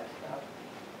and all that stuff.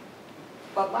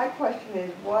 But my question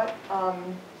is, what,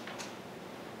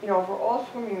 you know, if we're all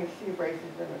swimming in the sea of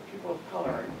racism and people of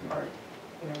color are,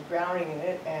 you know, drowning in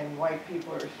it, and white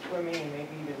people are swimming and maybe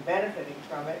even benefiting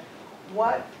from it,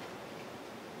 what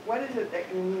is it that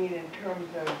you need in terms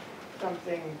of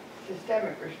something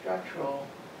systemic or structural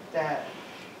that,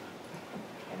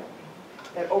 I don't know,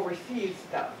 that oversees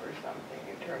stuff or something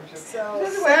in terms of. So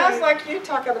it sounds like you're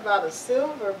talking about a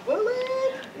silver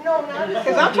bullet. No, not a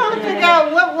because I'm trying to figure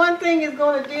out what one thing is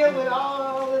going to deal with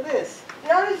all of this.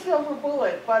 Not a silver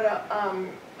bullet, but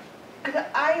because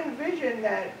I envision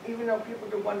that even though people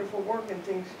do wonderful work and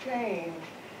things change,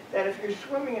 that if you're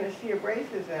swimming in a sea of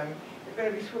racism, you're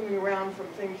going to be swimming around from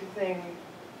thing to thing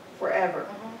forever.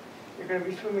 You're going to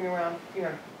be swimming around, you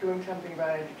know, doing something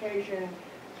about education,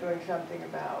 doing something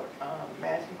about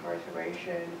mass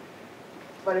incarceration.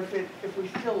 But if we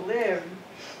still live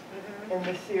in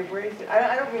the sea of racism,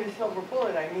 I don't mean a silver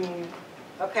bullet, I mean.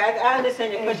 Okay, I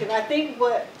understand your question. I think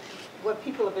what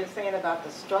people have been saying about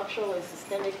the structural and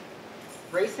systemic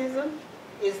racism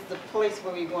is the place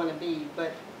where we want to be,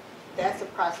 but that's a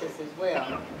process as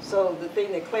well. So the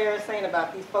thing that Claire is saying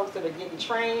about these folks that are getting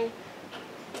trained,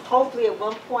 hopefully at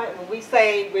one point when we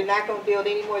say we're not going to build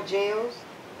any more jails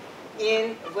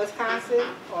in Wisconsin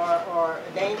or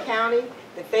Dane County,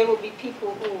 that there will be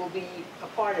people who will be a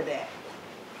part of that.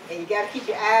 And you got to keep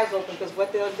your eyes open, because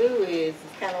what they'll do is,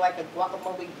 it's kind of like a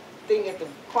guacamole thing at the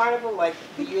carnival, like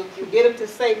you get them to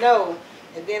say no,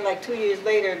 and then like 2 years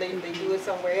later they do it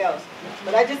somewhere else.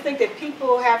 But I just think that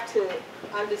people have to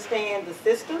understand the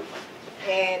system,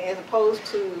 and as opposed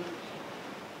to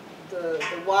the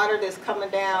water that's coming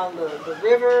down the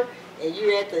river, and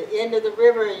you're at the end of the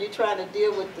river and you're trying to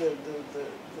deal with the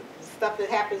stuff that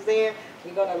happens there,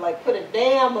 we're going to like put a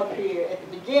dam up here at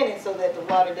the beginning so that the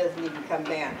water doesn't even come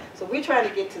down. So we're trying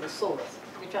to get to the source.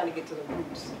 We're trying to get to the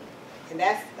roots. And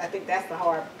I think that's the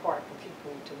hard part for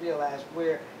people to realize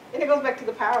where, and it goes back to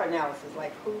the power analysis,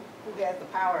 like who has the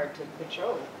power to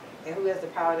control and who has the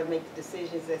power to make the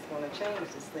decisions that's going to change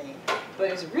this thing.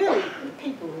 But it's really the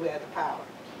people who have the power.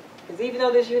 Because even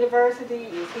though this university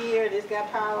is here, it's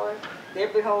got power,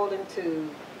 they're beholden to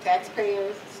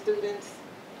taxpayers, students,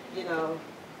 you know,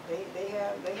 they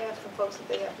have some folks that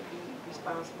they have to be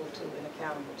responsible to and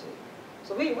accountable to.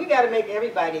 So we got to make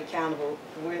everybody accountable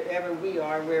wherever we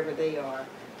are, wherever they are.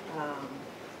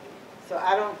 So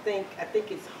I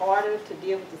think it's harder to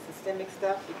deal with the systemic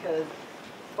stuff because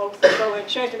folks are so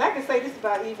entrenched. And I can say this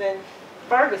about even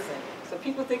Ferguson. So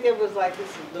people think it was like this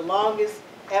is the longest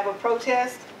ever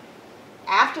protest.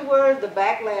 Afterwards, the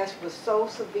backlash was so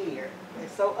severe and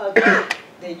so ugly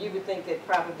that you would think that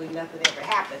probably nothing ever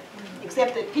happened.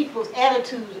 Except that people's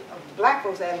attitudes, black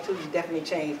folks' attitudes definitely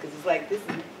changed, because it's like,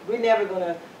 we're never going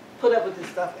to put up with this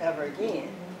stuff ever again.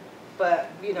 But,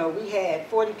 you know, we had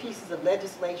 40 pieces of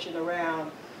legislation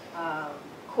around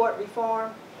court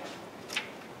reform.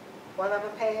 One of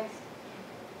them passed.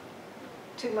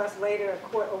 2 months later, a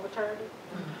court overturned it.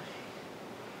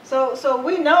 So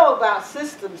we know about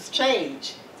systems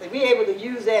change. So we're able to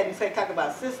use that and talk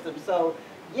about systems. So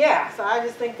yeah, so I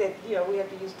just think that, you know, we have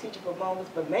to use teachable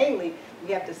moments, but mainly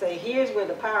we have to say, here's where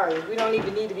the power is. We don't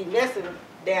even need to be messing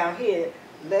down here.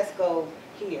 Let's go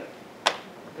here.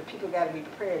 But people got to be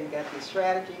prepared. They got to be a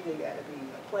strategy. They got to be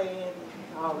a plan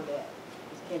and all of that.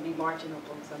 You can't be marching up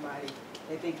on somebody.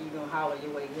 They think you're going to holler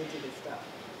your way into this stuff.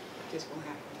 It just won't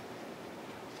happen.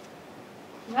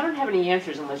 I don't have any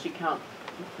answers unless you count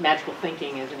magical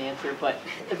thinking as an answer, but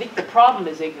I think the problem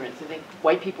is ignorance. I think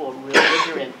white people are really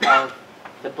ignorant of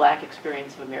the black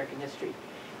experience of American history.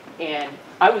 And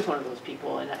I was one of those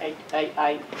people, and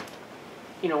I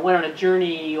you know, went on a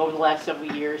journey over the last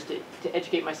several years to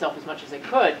educate myself as much as I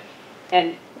could.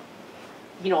 And,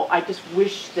 you know, I just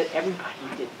wish that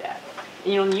everybody did that.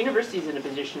 And, you know, the university is in a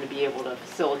position to be able to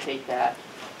facilitate that.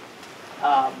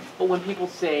 But when people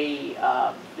say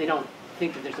they don't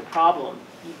think that there's a problem,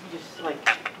 you just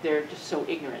like, they're just so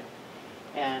ignorant.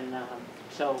 And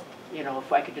so, you know,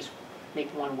 if I could just make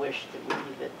one wish, that would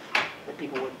be that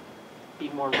people would be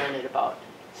more learned about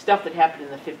stuff that happened in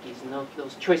the 50s and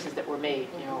those choices that were made,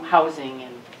 you know, housing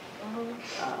and...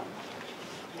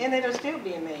 and that are still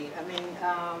being made. I mean,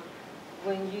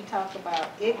 when you talk about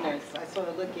ignorance, I sort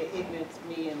of look at ignorance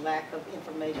being lack of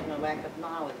information or lack of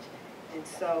knowledge. And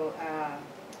so,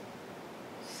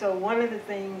 so one of the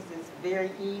things that's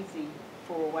very easy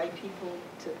for white people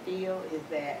to feel is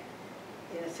that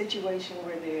in a situation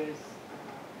where there's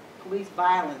police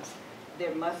violence,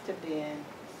 there must have been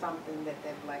something that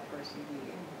black person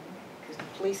did. Because the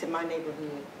police in my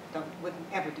neighborhood wouldn't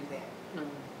ever do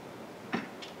that.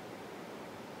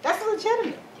 That's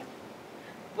legitimate.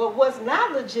 But what's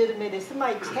not legitimate is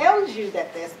somebody tells you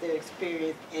that that's their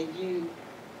experience and you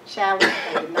challenge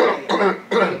or deny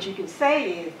it. What you can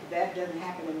say is, that doesn't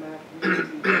happen in my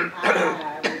community.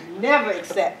 I would never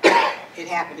accept it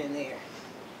happening there.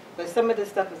 But some of this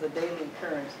stuff is a daily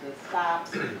occurrence. The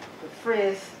stops, the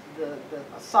frisks, the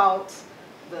assaults,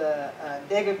 the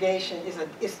degradation,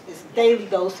 it's daily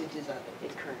dosages of it.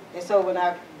 It's current. And so when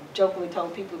I jokingly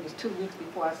told people it was 2 weeks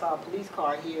before I saw a police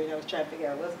car here and I was trying to figure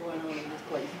out what's going on in this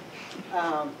place.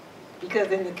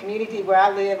 Because in the community where I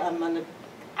live, I'm under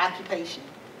occupation.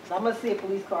 So I'm going to see a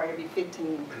police car every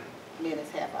 15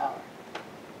 minutes, half hour.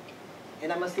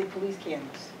 And I'm going to see police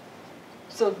cameras.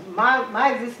 So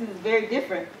my existence is very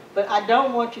different, but I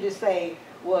don't want you to say,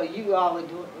 well, you all are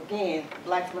doing, again,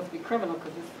 blacks must be criminal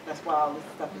because that's why all this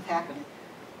stuff is happening.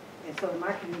 And so in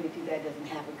my community, that doesn't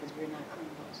happen because we're not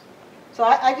criminals. So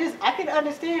I can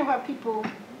understand why people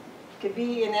could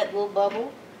be in that little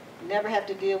bubble, never have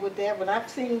to deal with that. When I've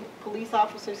seen police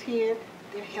officers here,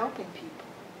 they're helping people.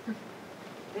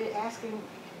 They're asking,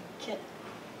 I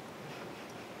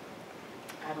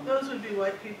don't know. Those would be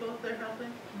white people they're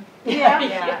helping? Yeah,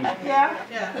 yeah.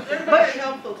 Yeah, they're very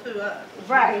helpful to us.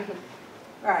 Right,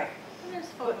 right. And there's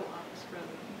photo ops, really.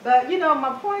 But, you know,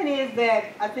 my point is that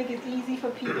I think it's easy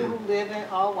for people who live in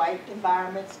all white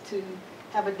environments to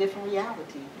have a different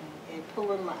reality and pull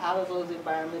them out of those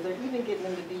environments or even getting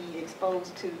them to be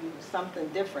exposed to something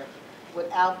different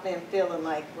without them feeling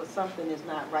like, well, something is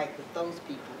not right with those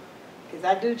people. Because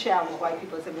I do challenge white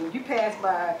people. I say, when you pass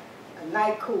by a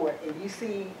night court and you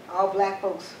see all black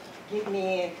folks getting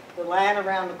in the line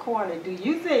around the corner, do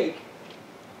you think,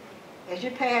 as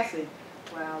you're passing,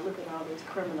 wow, look at all these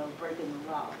criminals breaking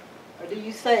the law? Or do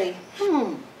you say,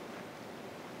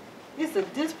 it's a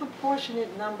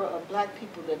disproportionate number of black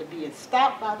people that are being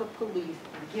stopped by the police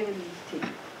and given these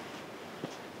tickets?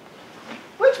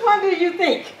 Which one do you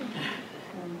think?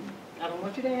 I don't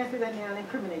want you to answer that now and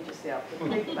incriminate yourself, but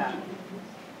think about it.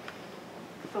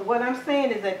 So what I'm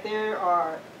saying is that there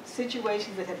are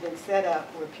situations that have been set up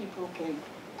where people can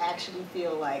actually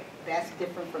feel like that's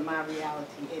different from my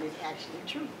reality and it's actually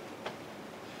true.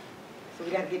 So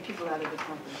we got to get people out of the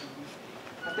comfort zone.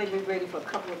 I think we're ready for a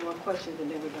couple of more questions and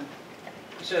then we're done.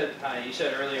 You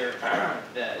said earlier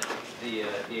that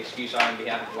the excuse on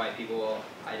behalf of white people, well,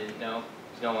 I didn't know,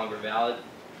 is no longer valid.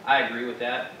 I agree with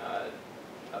that.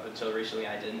 Up until recently,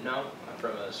 I didn't know. I'm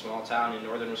from a small town in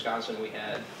northern Wisconsin. We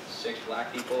had 6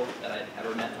 black people that I'd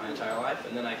ever met in my entire life.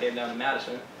 And then I came down to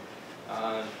Madison.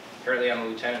 Currently, I'm a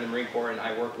lieutenant in the Marine Corps, and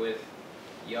I work with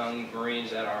young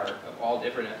Marines that are of all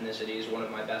different ethnicities. One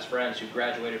of my best friends who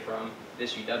graduated from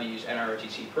this UW's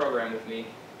NROTC program with me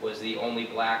was the only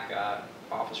black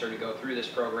officer to go through this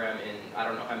program in I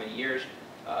don't know how many years.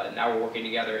 Now we're working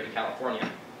together in California.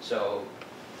 So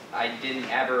I didn't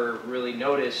ever really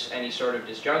notice any sort of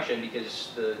disjunction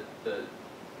because the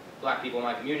black people in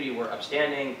my community were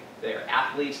upstanding. They were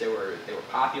athletes. They were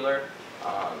popular.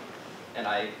 And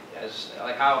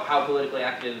how politically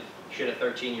active should a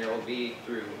 13-year-old be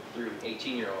through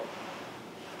 18-year-old?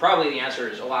 Probably the answer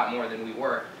is a lot more than we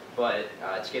were, but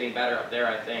it's getting better up there,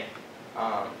 I think.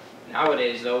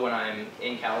 Nowadays, though, when I'm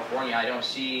in California, I don't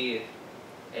see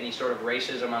any sort of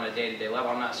racism on a day-to-day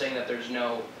level. I'm not saying that there's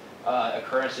no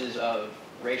occurrences of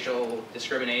racial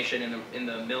discrimination in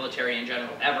the military in general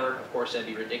ever. Of course, that'd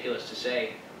be ridiculous to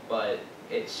say, but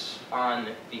it's on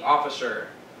the officer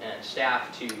and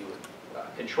staff to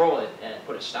control it and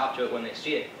put a stop to it when they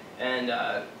see it. And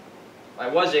I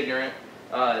was ignorant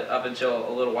up until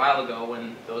a little while ago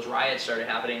when those riots started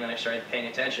happening, then I started paying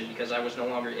attention because I was no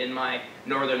longer in my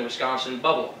northern Wisconsin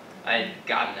bubble. I had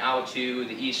gotten out to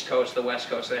the East Coast, the West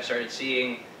Coast, and I started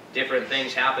seeing different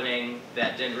things happening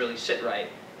that didn't really sit right.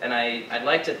 And I'd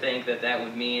like to think that that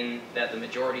would mean that the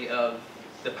majority of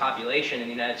the population in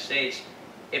the United States,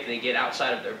 if they get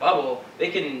outside of their bubble, they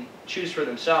can choose for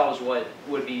themselves what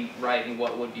would be right and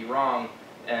what would be wrong.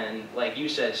 And like you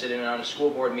said, sit in on a school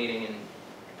board meeting and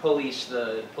police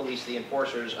the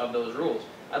enforcers of those rules.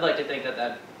 I'd like to think that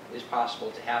that is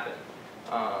possible to happen.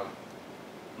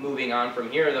 Moving on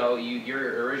from here, though,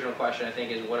 your original question, I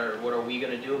think, is what are we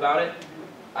going to do about it?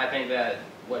 I think that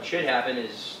what should happen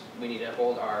is we need to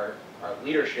hold our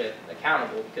leadership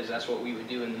accountable, because that's what we would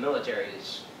do in the military.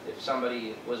 Is if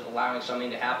somebody was allowing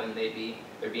something to happen, there'd be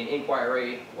an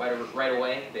inquiry right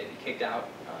away. They'd be kicked out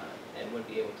and wouldn't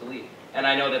be able to leave. And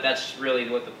I know that that's really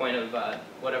what the point of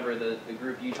whatever the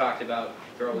group you talked about,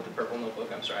 girl with the purple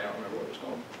notebook. I'm sorry, I don't remember what it was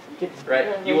called.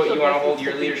 Right? You want to hold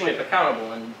your leadership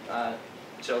accountable, and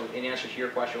so in answer to your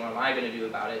question, what am I going to do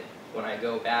about it? When I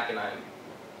go back and I'm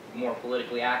more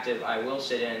politically active, I will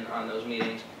sit in on those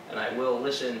meetings and I will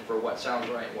listen for what sounds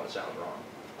right and what sounds wrong.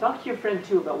 Talk to your friend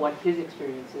too about what his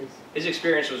experience is. His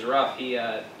experience was rough. He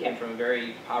came from a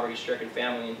very poverty-stricken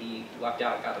family, and he lucked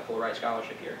out and got the full ride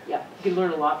scholarship here. Yeah, you can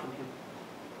learn a lot from him.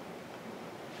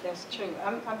 That's true.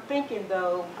 I'm thinking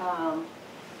though,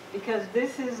 Because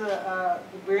this is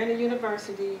we're in a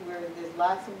university where there's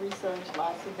lots of research,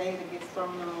 lots of data gets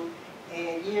thrown on,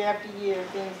 and year after year,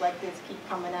 things like this keep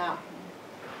coming out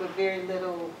with very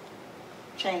little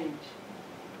change.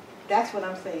 That's what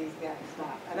I'm saying has got to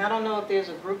stop. And I don't know if there's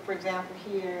a group, for example,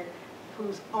 here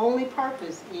whose only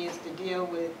purpose is to deal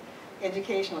with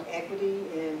educational equity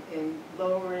and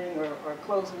lowering or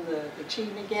closing the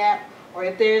achievement gap, or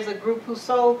if there's a group whose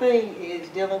sole thing is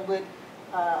dealing with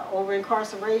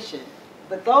over-incarceration.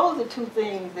 But those are two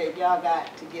things that y'all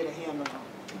got to get a handle on.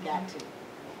 You got to.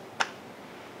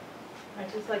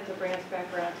 I'd just like to bring us back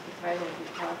around to the title of your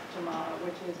talk, Jamala,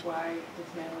 which is why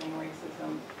dismantling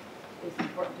racism is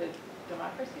important to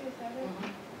democracy, is that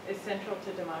it? Is central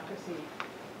to democracy.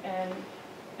 And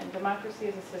democracy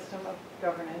is a system of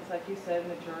governance, like you said,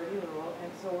 majority rule.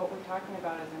 And so what we're talking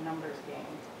about is a numbers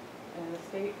game. And in a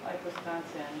state like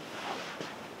Wisconsin,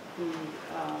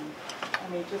 I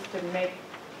mean, just to make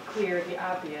clear the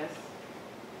obvious,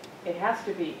 it has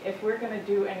to be, if we're going to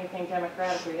do anything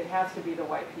democratically, it has to be the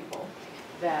white people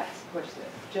that push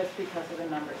this, just because of the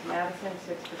numbers. Madison,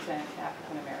 6%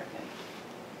 African American.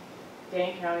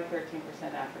 Dane County,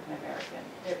 13% African American.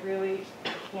 It really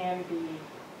can be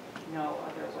no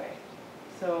other way.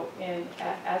 So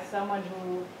as someone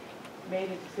who made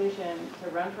a decision to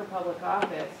run for public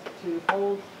office, to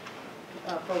hold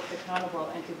folks accountable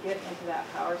and to get into that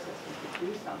power system to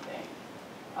do something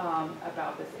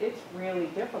about this, it's really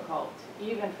difficult,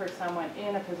 even for someone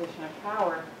in a position of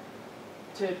power,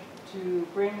 to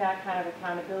bring that kind of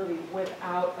accountability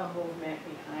without a movement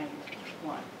behind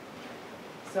one.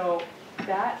 So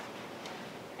that,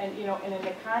 and you know, in an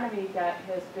economy that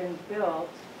has been built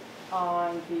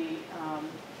on the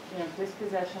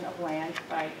dispossession of land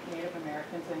by Native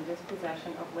Americans and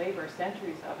dispossession of labor,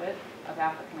 centuries of it, of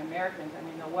African Americans. I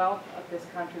mean, the wealth of this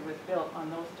country was built on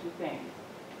those two things.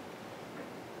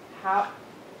 How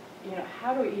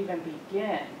do we even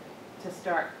begin to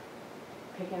start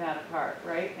picking that apart,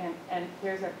 right? And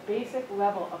there's a basic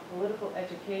level of political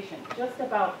education just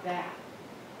about that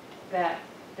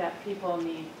people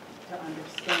need to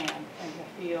understand and to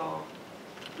feel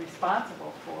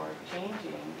responsible for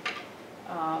changing,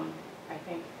 I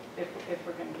think, if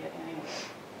we're going to get anywhere.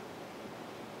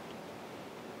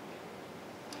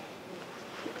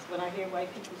 Because when I hear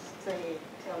white people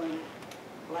telling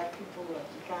black people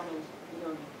to kind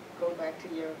of, go back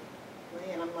to your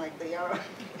land, I'm like, they are.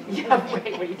 Yeah,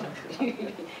 wait, what are you talking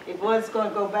about? If one's going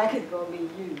to go back, it's going to be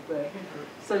you. But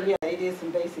so yeah, it is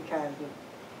some basic kinds of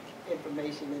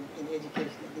information and education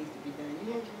that needs to be done.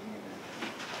 You had your hand up.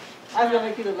 I was going to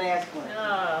make you the last one.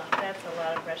 Oh, that's a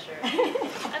lot of pressure.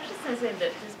 I'm just going to say that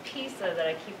this piece that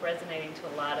I keep resonating to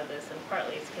a lot of this, and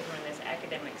partly it's because we're in this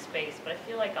academic space, but I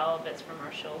feel like all of it's from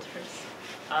our shoulders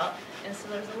up. And so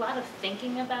there's a lot of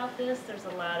thinking about this. There's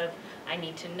a lot of, I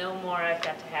need to know more, I've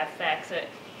got to have facts.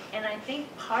 And I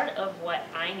think part of what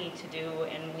I need to do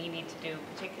and we need to do,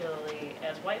 particularly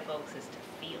as white folks, is to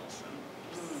feel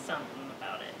something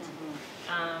about it.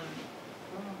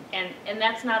 And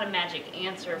that's not a magic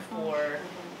answer for,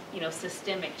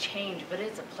 systemic change, but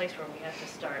it's a place where we have to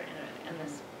start on a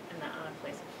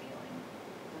place of feeling.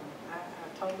 I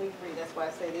totally agree. That's why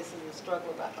I say this is a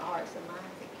struggle about the hearts and minds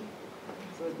of people.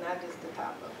 So it's not just the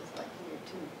top of it, it's like here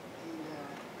too.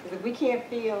 Because if we can't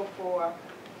feel for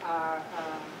a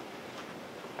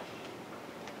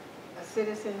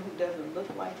citizen who doesn't look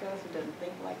like us, who doesn't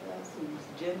think like us, whose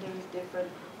gender is different,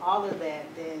 all of that,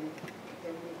 then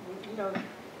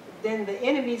then the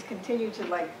enemies continue to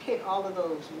pit all of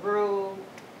those rural,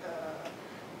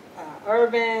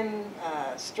 urban,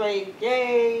 straight,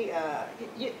 gay.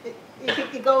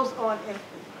 It goes on. And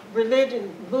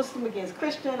religion, Muslim against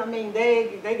Christian. I mean,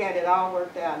 they got it all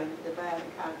worked out, and divide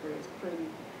and conquer is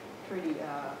pretty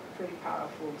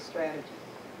powerful strategy.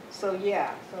 So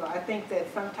yeah, so I think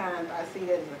that sometimes I see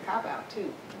that as a cop-out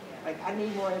too. Like, I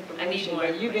need more information. I need more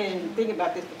information. You've been thinking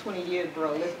about this for 20 years,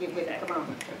 bro. Let's get with it. Come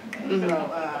on.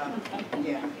 So,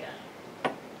 yeah.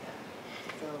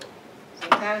 So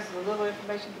sometimes a little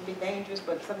information can be dangerous,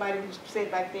 but somebody who's sit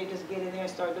back there, just get in there and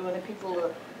start doing it.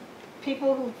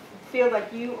 People who feel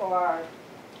like you are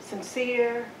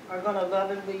sincere are going to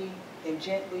lovingly and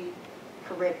gently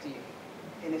correct you.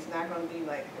 And it's not going to be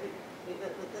like, it's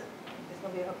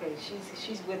going to be, okay,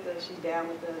 she's with us, she's down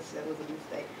with us, that was a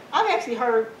mistake. I've actually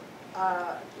heard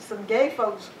some gay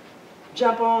folks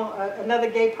jump on another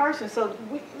gay person. So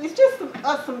it's just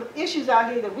some issues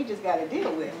out here that we just got to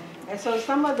deal with. And so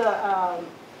some of the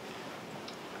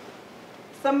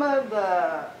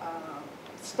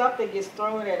stuff that gets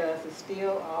thrown at us is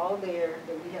still all there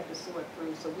that we have to sort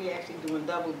through. So we're actually doing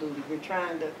double duty. We're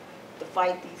trying to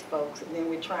fight these folks, and then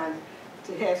we're trying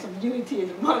to have some unity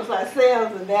amongst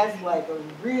ourselves, and that's like a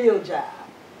real job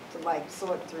to like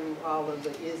sort through all of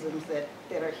the isms that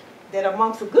are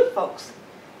amongst the good folks.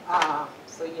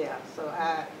 So yeah, so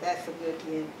that's a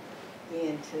good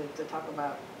end to talk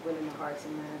about winning the hearts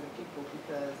and minds of people,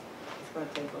 because it's going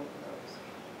to take both of those.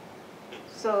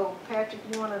 So Patrick,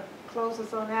 you want to close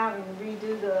us on out and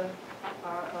redo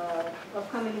our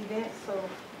upcoming events? So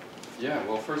Yeah,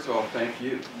 well, first of all, thank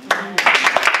you.